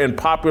broadcaster and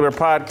popular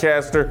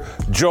podcaster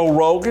Joe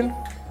Rogan,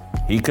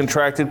 he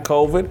contracted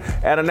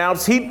COVID and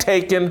announced he'd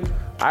taken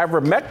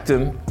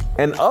ivermectin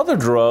and other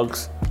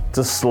drugs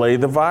to slay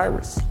the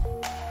virus.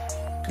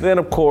 Then,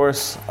 of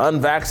course,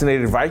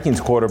 unvaccinated Vikings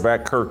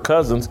quarterback Kirk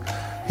Cousins,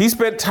 he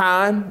spent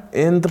time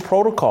in the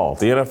protocol,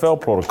 the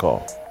NFL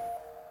protocol.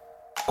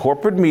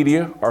 Corporate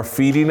media are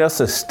feeding us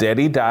a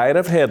steady diet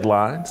of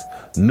headlines,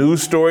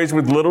 news stories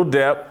with little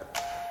depth,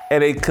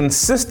 and a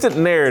consistent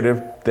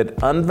narrative that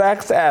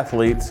unvaxxed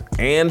athletes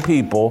and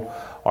people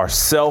are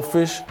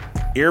selfish,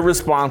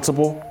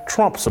 irresponsible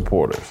Trump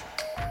supporters.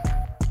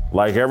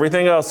 Like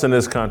everything else in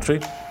this country,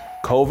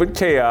 COVID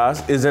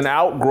chaos is an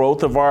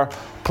outgrowth of our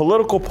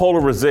political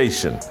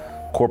polarization,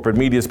 corporate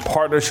media's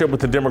partnership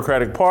with the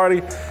Democratic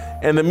Party,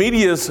 and the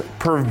media's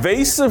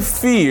pervasive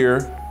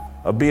fear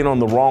of being on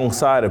the wrong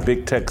side of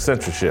big tech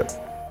censorship.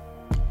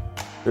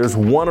 There's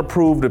one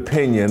approved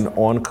opinion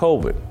on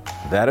COVID.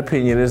 That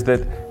opinion is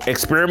that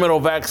experimental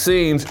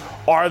vaccines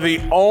are the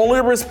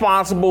only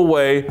responsible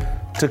way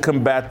to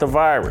combat the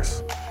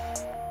virus.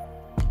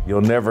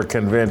 You'll never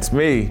convince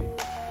me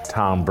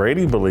Tom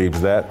Brady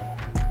believes that.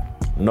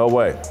 No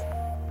way.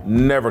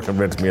 Never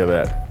convinced me of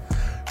that.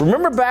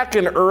 Remember back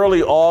in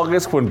early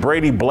August when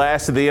Brady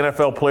blasted the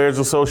NFL Players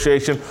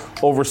Association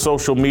over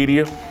social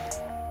media?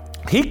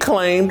 He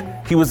claimed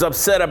he was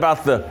upset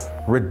about the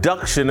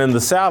reduction in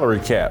the salary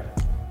cap.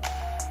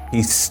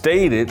 He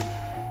stated,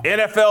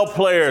 NFL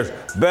players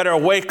better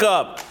wake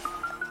up.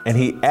 And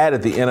he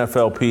added the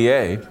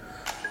NFLPA.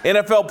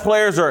 NFL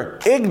players are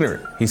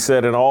ignorant, he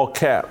said in all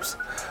caps.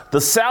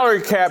 The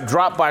salary cap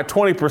dropped by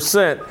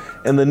 20%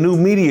 and the new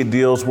media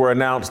deals were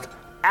announced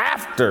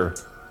after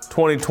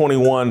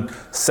 2021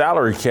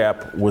 salary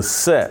cap was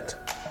set.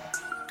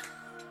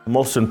 The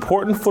most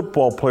important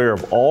football player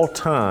of all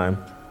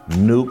time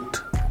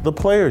nuked the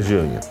players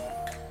union.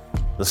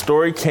 The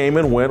story came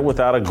and went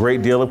without a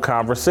great deal of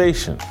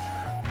conversation.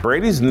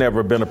 Brady's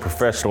never been a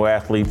professional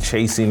athlete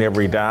chasing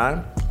every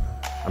dime.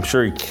 I'm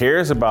sure he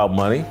cares about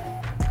money,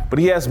 but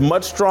he has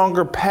much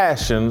stronger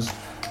passions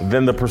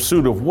than the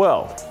pursuit of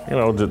wealth. You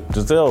know,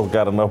 Giselle's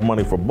got enough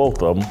money for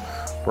both of them.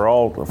 For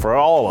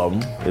all of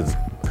them,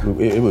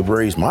 it would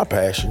raise my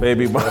passion.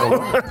 Baby.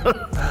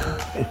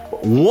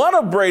 One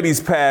of Brady's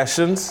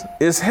passions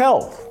is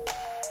health.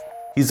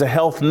 He's a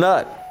health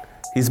nut.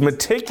 He's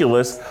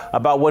meticulous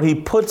about what he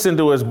puts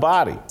into his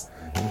body.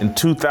 In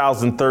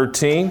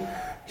 2013,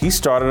 he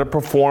started a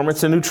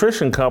performance and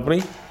nutrition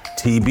company,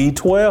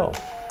 TB12.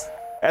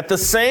 At the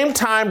same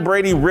time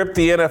Brady ripped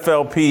the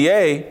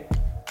NFLPA,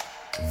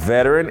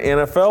 veteran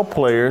NFL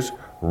players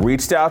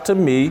reached out to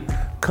me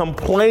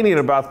complaining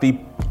about the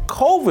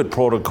COVID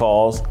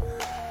protocols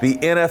the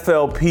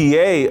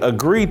NFLPA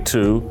agreed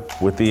to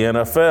with the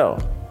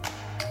NFL.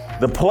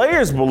 The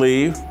players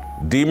believe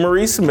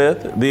DeMaurice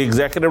Smith, the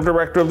executive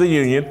director of the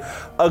union,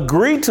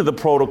 agreed to the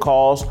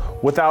protocols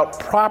without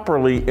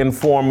properly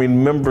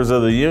informing members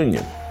of the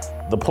union.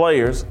 The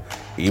players,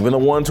 even the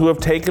ones who have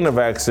taken the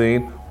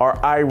vaccine,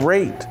 are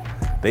irate.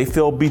 They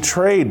feel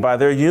betrayed by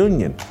their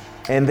union,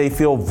 and they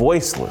feel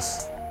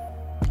voiceless.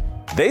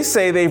 They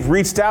say they've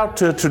reached out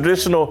to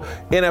traditional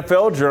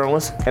NFL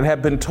journalists and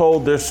have been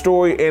told their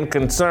story and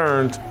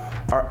concerns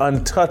are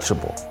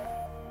untouchable.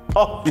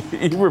 Oh,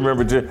 you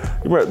remember,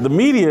 the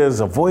media is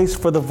a voice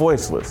for the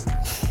voiceless.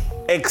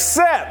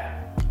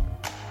 Except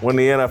when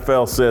the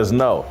NFL says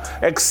no.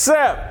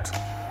 Except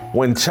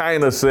when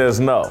China says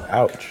no.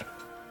 Ouch.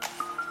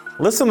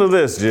 Listen to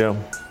this, Jim.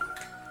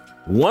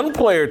 One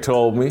player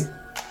told me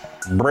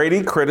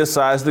Brady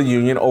criticized the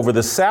union over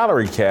the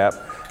salary cap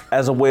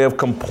as a way of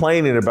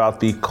complaining about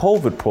the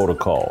COVID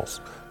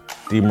protocols.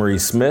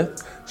 DeMaurice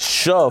Smith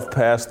shoved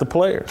past the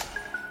players.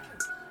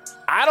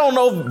 I don't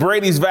know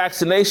Brady's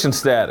vaccination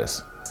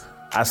status.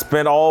 I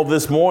spent all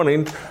this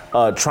morning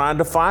trying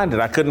to find it.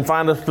 I couldn't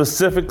find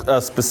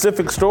a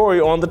specific story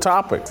on the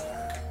topic.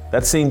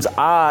 That seems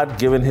odd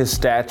given his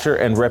stature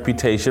and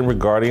reputation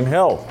regarding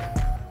health.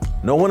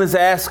 No one is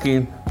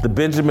asking the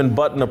Benjamin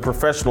Button of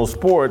professional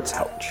sports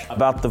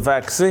about the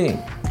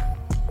vaccine.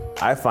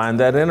 I find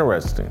that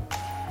interesting.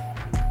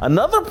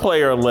 Another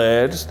player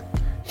alleged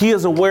he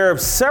is aware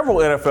of several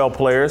NFL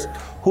players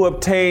who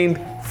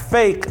obtained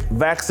fake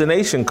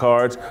vaccination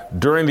cards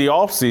during the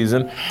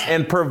offseason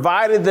and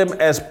provided them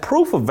as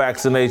proof of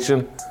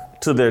vaccination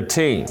to their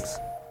teams.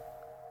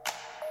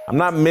 I'm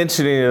not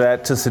mentioning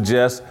that to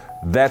suggest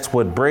that's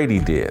what Brady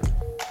did.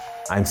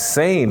 I'm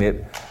saying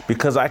it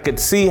because I could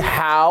see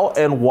how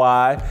and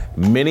why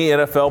many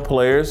NFL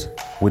players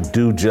would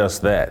do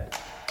just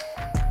that.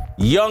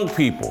 Young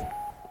people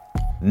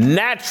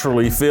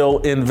naturally feel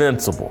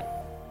invincible.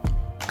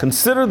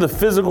 Consider the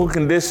physical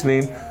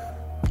conditioning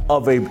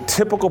of a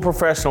typical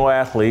professional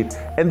athlete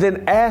and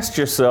then ask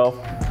yourself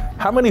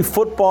how many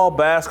football,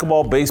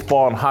 basketball,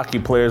 baseball, and hockey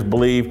players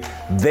believe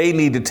they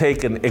need to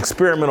take an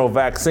experimental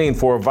vaccine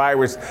for a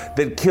virus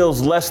that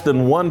kills less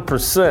than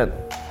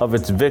 1% of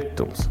its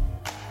victims.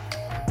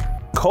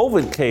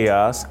 COVID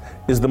chaos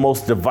is the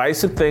most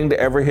divisive thing to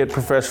ever hit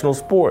professional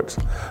sports.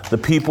 The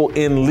people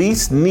in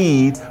least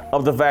need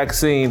of the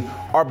vaccine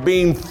are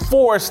being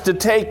forced to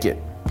take it.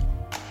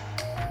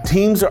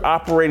 Teams are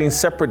operating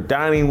separate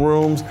dining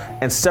rooms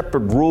and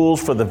separate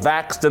rules for the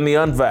vaxxed and the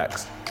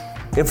unvaxxed.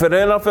 If an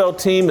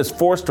NFL team is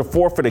forced to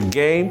forfeit a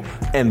game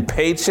and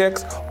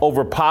paychecks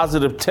over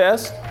positive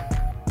tests,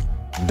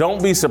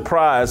 don't be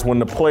surprised when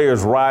the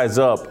players rise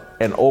up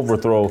and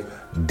overthrow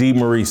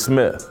DeMaurice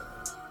Smith,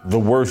 the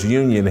worst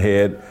union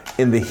head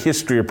in the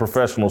history of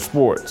professional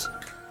sports.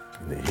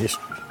 The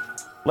history.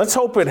 Let's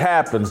hope it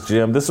happens,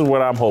 Jim. This is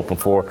what I'm hoping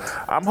for.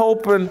 I'm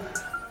hoping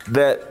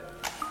that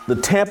the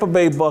Tampa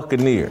Bay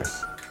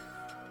Buccaneers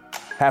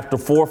have to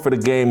forfeit a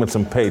game and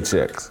some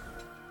paychecks.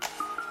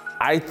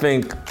 I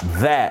think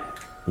that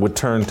would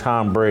turn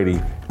Tom Brady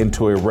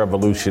into a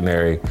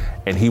revolutionary,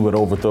 and he would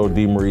overthrow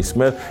DeMaurice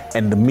Smith,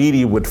 and the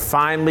media would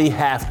finally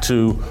have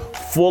to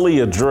fully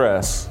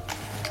address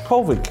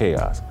COVID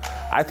chaos.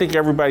 I think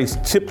everybody's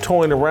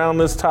tiptoeing around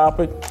this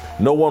topic.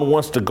 No one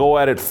wants to go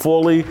at it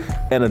fully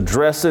and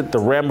address it, the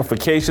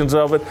ramifications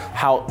of it,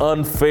 how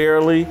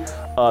unfairly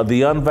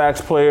the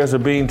unvaxxed players are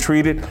being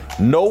treated.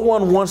 No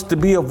one wants to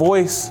be a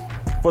voice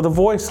for the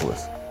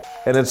voiceless.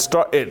 And it's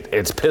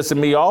pissing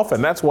me off,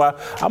 and that's why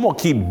I'm gonna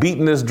keep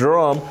beating this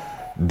drum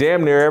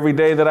damn near every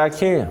day that I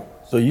can.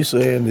 So you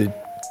saying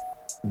that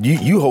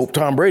you hope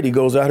Tom Brady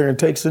goes out here and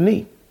takes a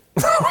knee?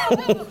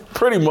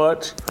 Pretty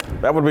much.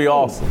 That would be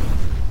awesome.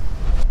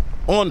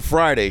 On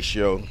Friday's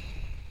show,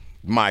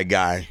 my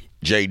guy,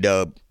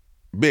 J-Dub,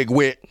 Big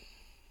Wit,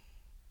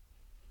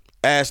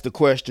 asked the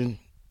question,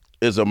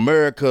 is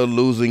America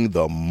losing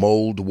the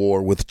mold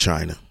war with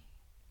China?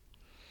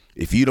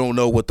 If you don't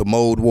know what the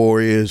mold war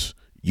is,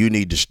 you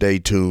need to stay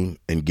tuned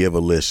and give a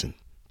listen.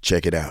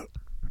 Check it out.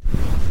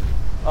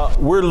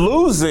 We're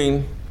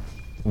losing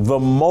the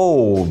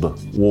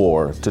mold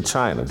war to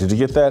China. Did you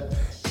get that?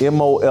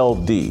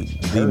 M-O-L-D,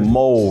 the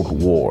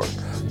mold war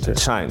to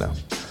China.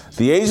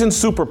 The Asian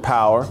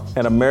superpower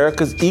and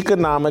America's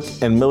economic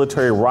and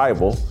military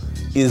rival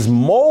is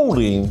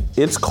molding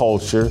its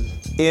culture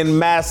in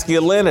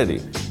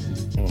masculinity.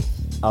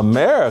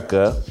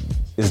 America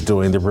is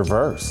doing the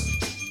reverse.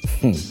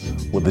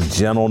 With a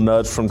gentle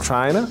nudge from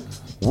China,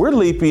 we're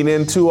leaping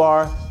into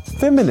our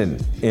feminine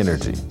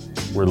energy.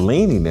 We're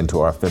leaning into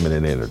our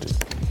feminine energy.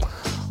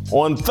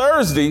 On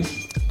Thursday,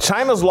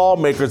 China's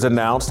lawmakers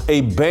announced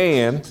a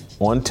ban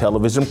on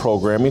television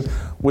programming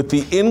with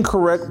the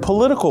incorrect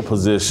political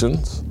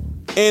positions,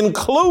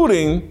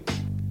 including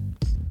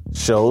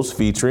shows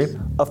featuring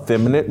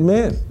effeminate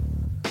men.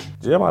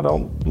 Jim, I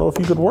don't know if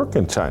you could work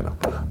in China.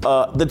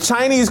 The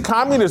Chinese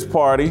Communist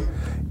Party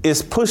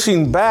is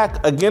pushing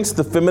back against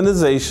the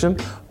feminization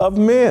of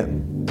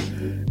men.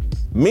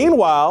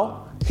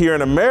 Meanwhile, here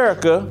in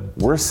America,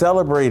 we're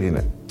celebrating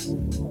it.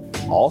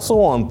 Also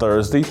on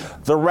Thursday,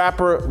 the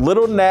rapper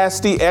Little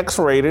Nasty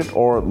X-Rated,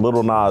 or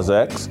Little Nas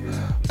X,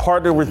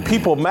 partnered with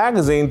People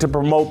magazine to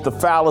promote the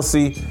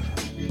fallacy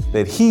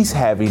that he's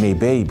having a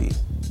baby.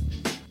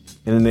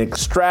 In an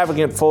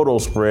extravagant photo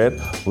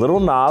spread, Little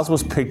Nas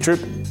was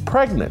pictured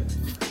pregnant.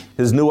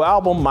 His new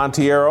album,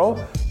 Montiero,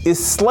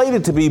 is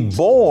slated to be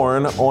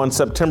born on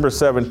September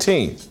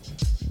 17th.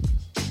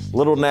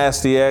 Little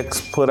Nasty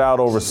X put out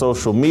over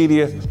social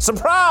media,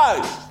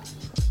 "Surprise!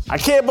 I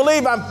can't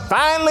believe I'm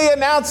finally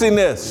announcing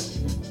this.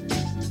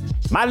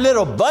 My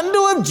little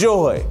bundle of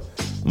joy,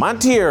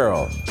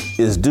 Montiero,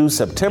 is due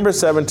September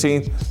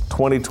 17th,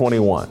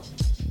 2021.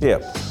 Yeah.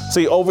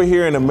 See, over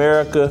here in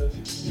America,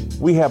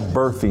 we have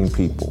birthing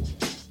people.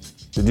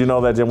 Did you know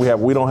that, Jim?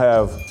 We don't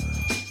have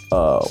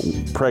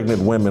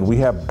pregnant women. We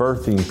have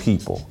birthing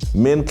people.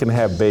 Men can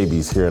have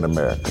babies here in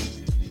America.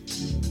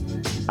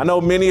 I know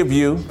many of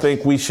you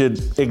think we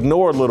should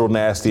ignore Little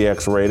Nasty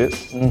X-Rated.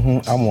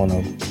 I'm one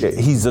of them. Yeah,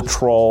 he's a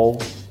troll.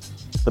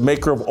 The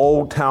maker of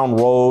Old Town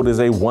Road is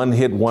a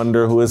one-hit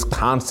wonder who is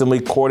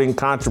constantly courting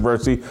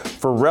controversy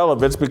for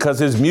relevance because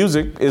his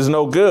music is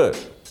no good.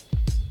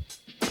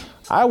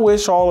 I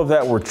wish all of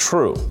that were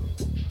true.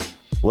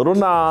 Little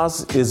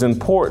Nas is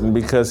important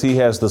because he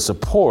has the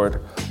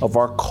support of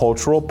our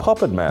cultural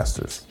puppet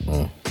masters.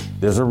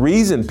 There's a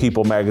reason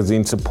People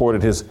magazine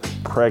supported his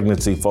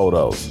pregnancy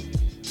photos.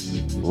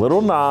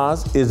 Little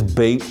Nas is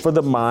bait for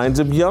the minds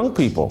of young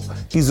people.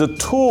 He's a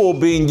tool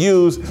being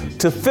used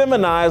to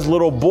feminize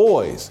little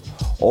boys.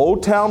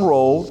 Old Town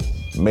Road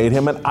made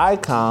him an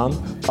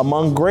icon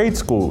among grade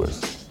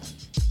schoolers.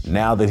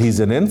 Now that he's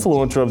an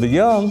influencer of the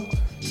young,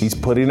 he's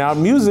putting out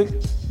music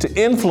to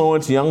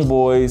influence young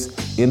boys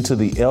into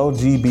the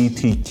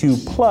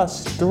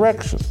LGBTQ+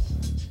 direction.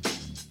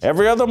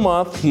 Every other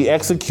month, he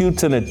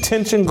executes an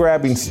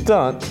attention-grabbing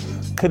stunt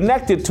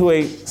connected to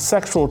a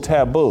sexual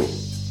taboo.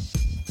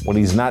 When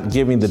he's not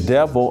giving the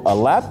devil a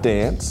lap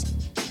dance,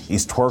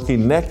 he's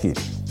twerking naked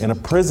in a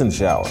prison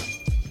shower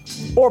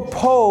or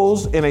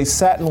posed in a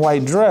satin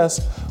white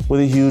dress with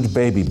a huge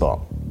baby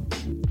bump.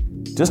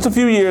 Just a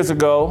few years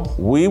ago,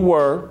 we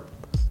were,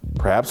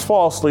 perhaps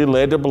falsely,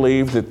 led to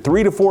believe that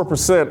 3 to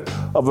 4%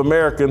 of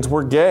Americans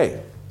were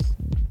gay.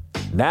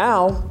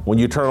 Now, when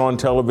you turn on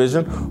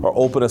television or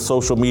open a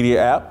social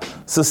media app,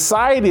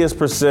 society is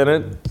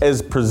presented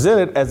as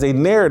a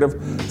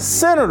narrative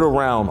centered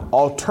around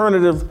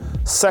alternative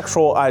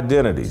sexual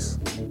identities.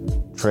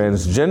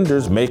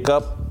 Transgenders make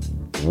up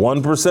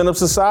 1% of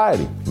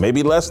society,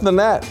 maybe less than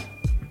that.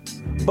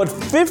 But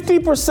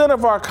 50%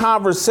 of our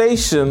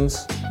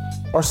conversations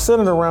are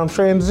centered around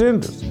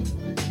transgenders.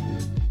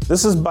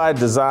 This is by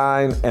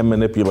design and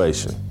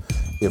manipulation.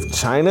 If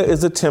China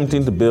is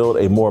attempting to build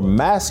a more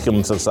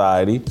masculine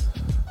society,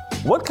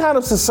 what kind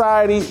of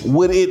society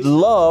would it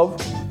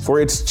love for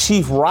its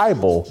chief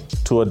rival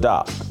to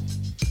adopt?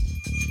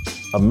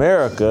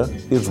 America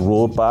is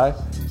ruled by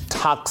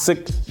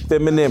toxic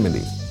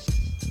femininity.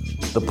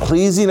 The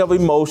pleasing of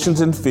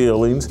emotions and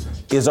feelings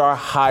is our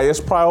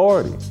highest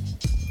priority.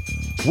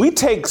 We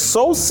take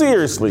so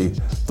seriously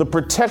the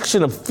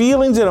protection of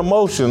feelings and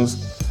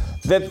emotions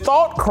that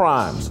thought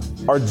crimes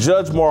are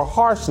judged more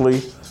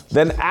harshly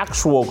than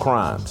actual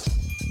crimes.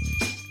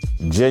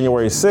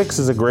 January 6th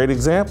is a great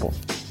example.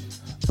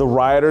 The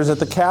rioters at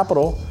the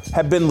Capitol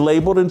have been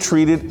labeled and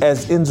treated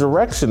as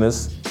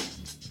insurrectionists,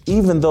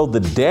 even though the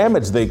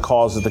damage they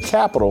caused at the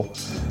Capitol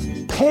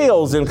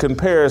pales in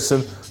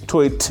comparison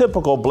to a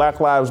typical Black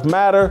Lives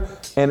Matter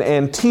and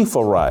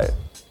Antifa riot.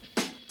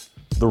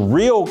 The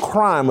real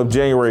crime of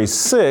January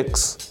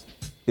 6th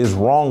is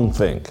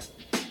wrongthink.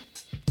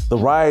 The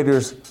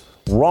rioters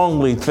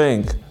wrongly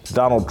think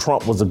Donald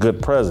Trump was a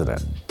good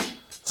president.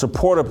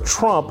 Support of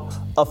Trump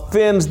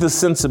offends the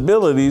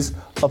sensibilities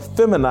of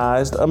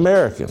feminized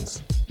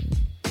Americans.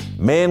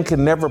 Man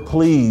can never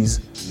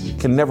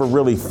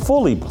really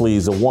fully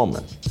please a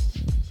woman.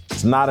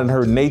 It's not in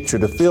her nature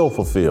to feel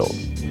fulfilled.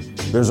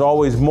 There's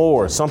always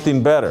more,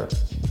 something better.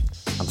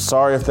 I'm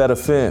sorry if that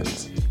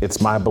offends.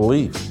 It's my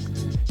belief.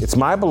 It's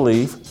my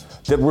belief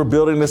that we're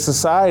building a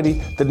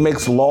society that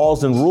makes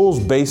laws and rules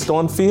based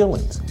on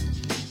feelings.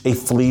 A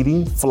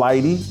fleeting,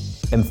 flighty,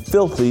 and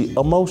filthy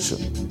emotion.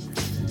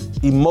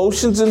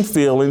 Emotions and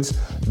feelings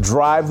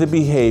drive the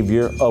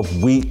behavior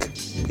of weak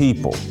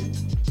people.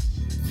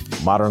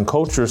 Modern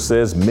culture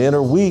says men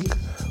are weak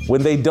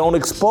when they don't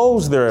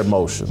expose their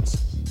emotions.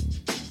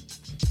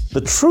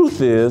 The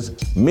truth is,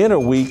 men are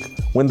weak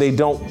when they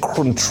don't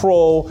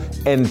control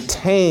and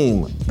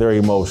tame their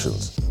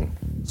emotions.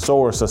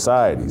 So are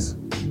societies.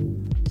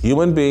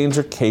 Human beings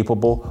are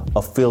capable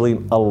of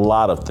feeling a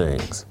lot of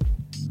things.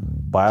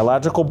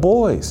 Biological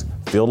boys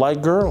feel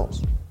like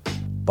girls.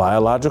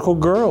 Biological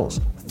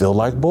girls feel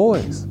like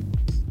boys.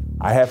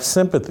 I have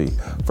sympathy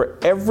for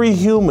every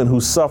human who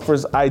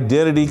suffers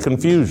identity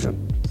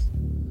confusion.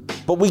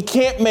 But we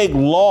can't make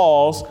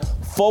laws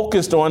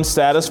focused on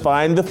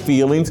satisfying the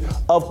feelings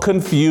of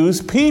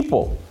confused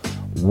people.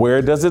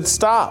 Where does it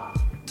stop?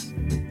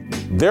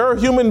 There are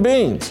human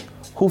beings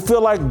who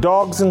feel like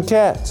dogs and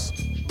cats.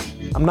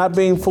 I'm not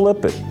being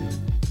flippant.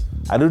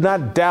 I do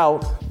not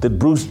doubt that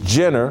Bruce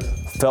Jenner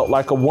felt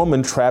like a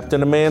woman trapped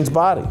in a man's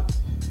body.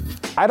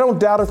 I don't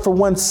doubt it for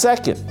 1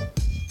 second.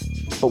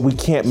 But we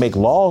can't make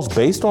laws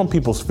based on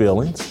people's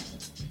feelings.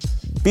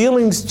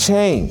 Feelings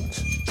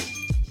change.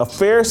 A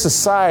fair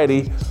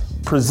society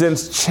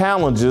presents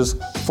challenges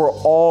for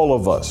all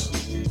of us.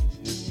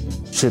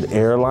 Should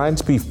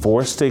airlines be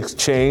forced to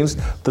exchange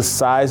the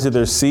size of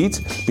their seats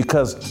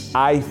because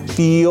I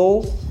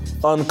feel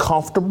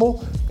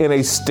uncomfortable in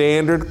a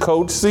standard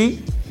coach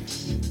seat?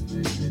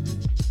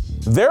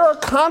 There are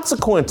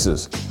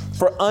consequences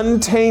for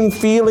untamed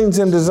feelings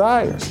and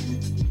desires.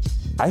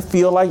 I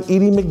feel like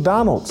eating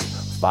McDonald's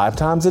 5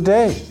 times a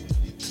day.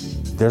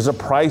 There's a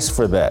price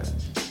for that.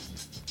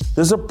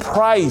 There's a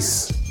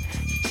price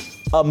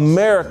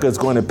America's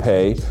going to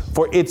pay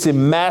for its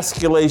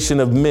emasculation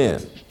of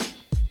men.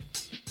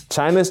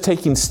 China's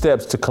taking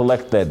steps to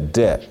collect that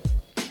debt.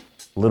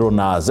 Little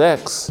Nas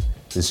X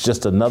is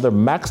just another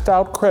maxed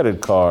out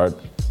credit card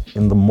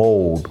in the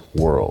mold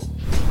world.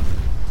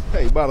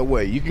 Hey, by the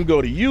way, you can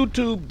go to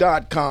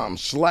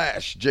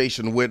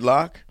youtube.com/Jason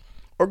Whitlock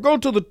or go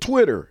to the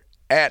Twitter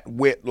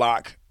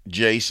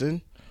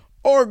 @WhitlockJason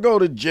or go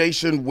to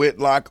Jason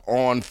Whitlock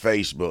on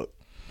Facebook.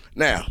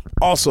 Now,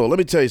 also, let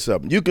me tell you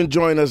something. You can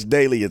join us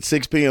daily at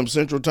 6 p.m.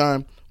 Central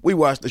Time. We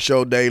watch the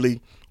show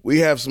daily. We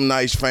have some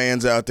nice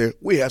fans out there.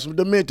 We have some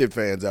demented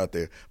fans out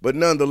there. But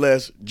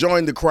nonetheless,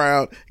 join the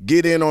crowd.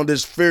 Get in on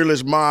this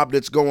fearless mob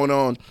that's going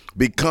on.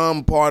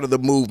 Become part of the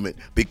movement.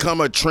 Become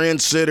a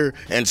trendsetter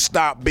and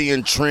stop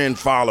being trend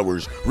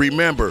followers.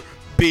 Remember,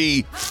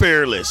 be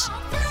fearless.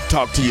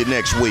 Talk to you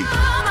next week.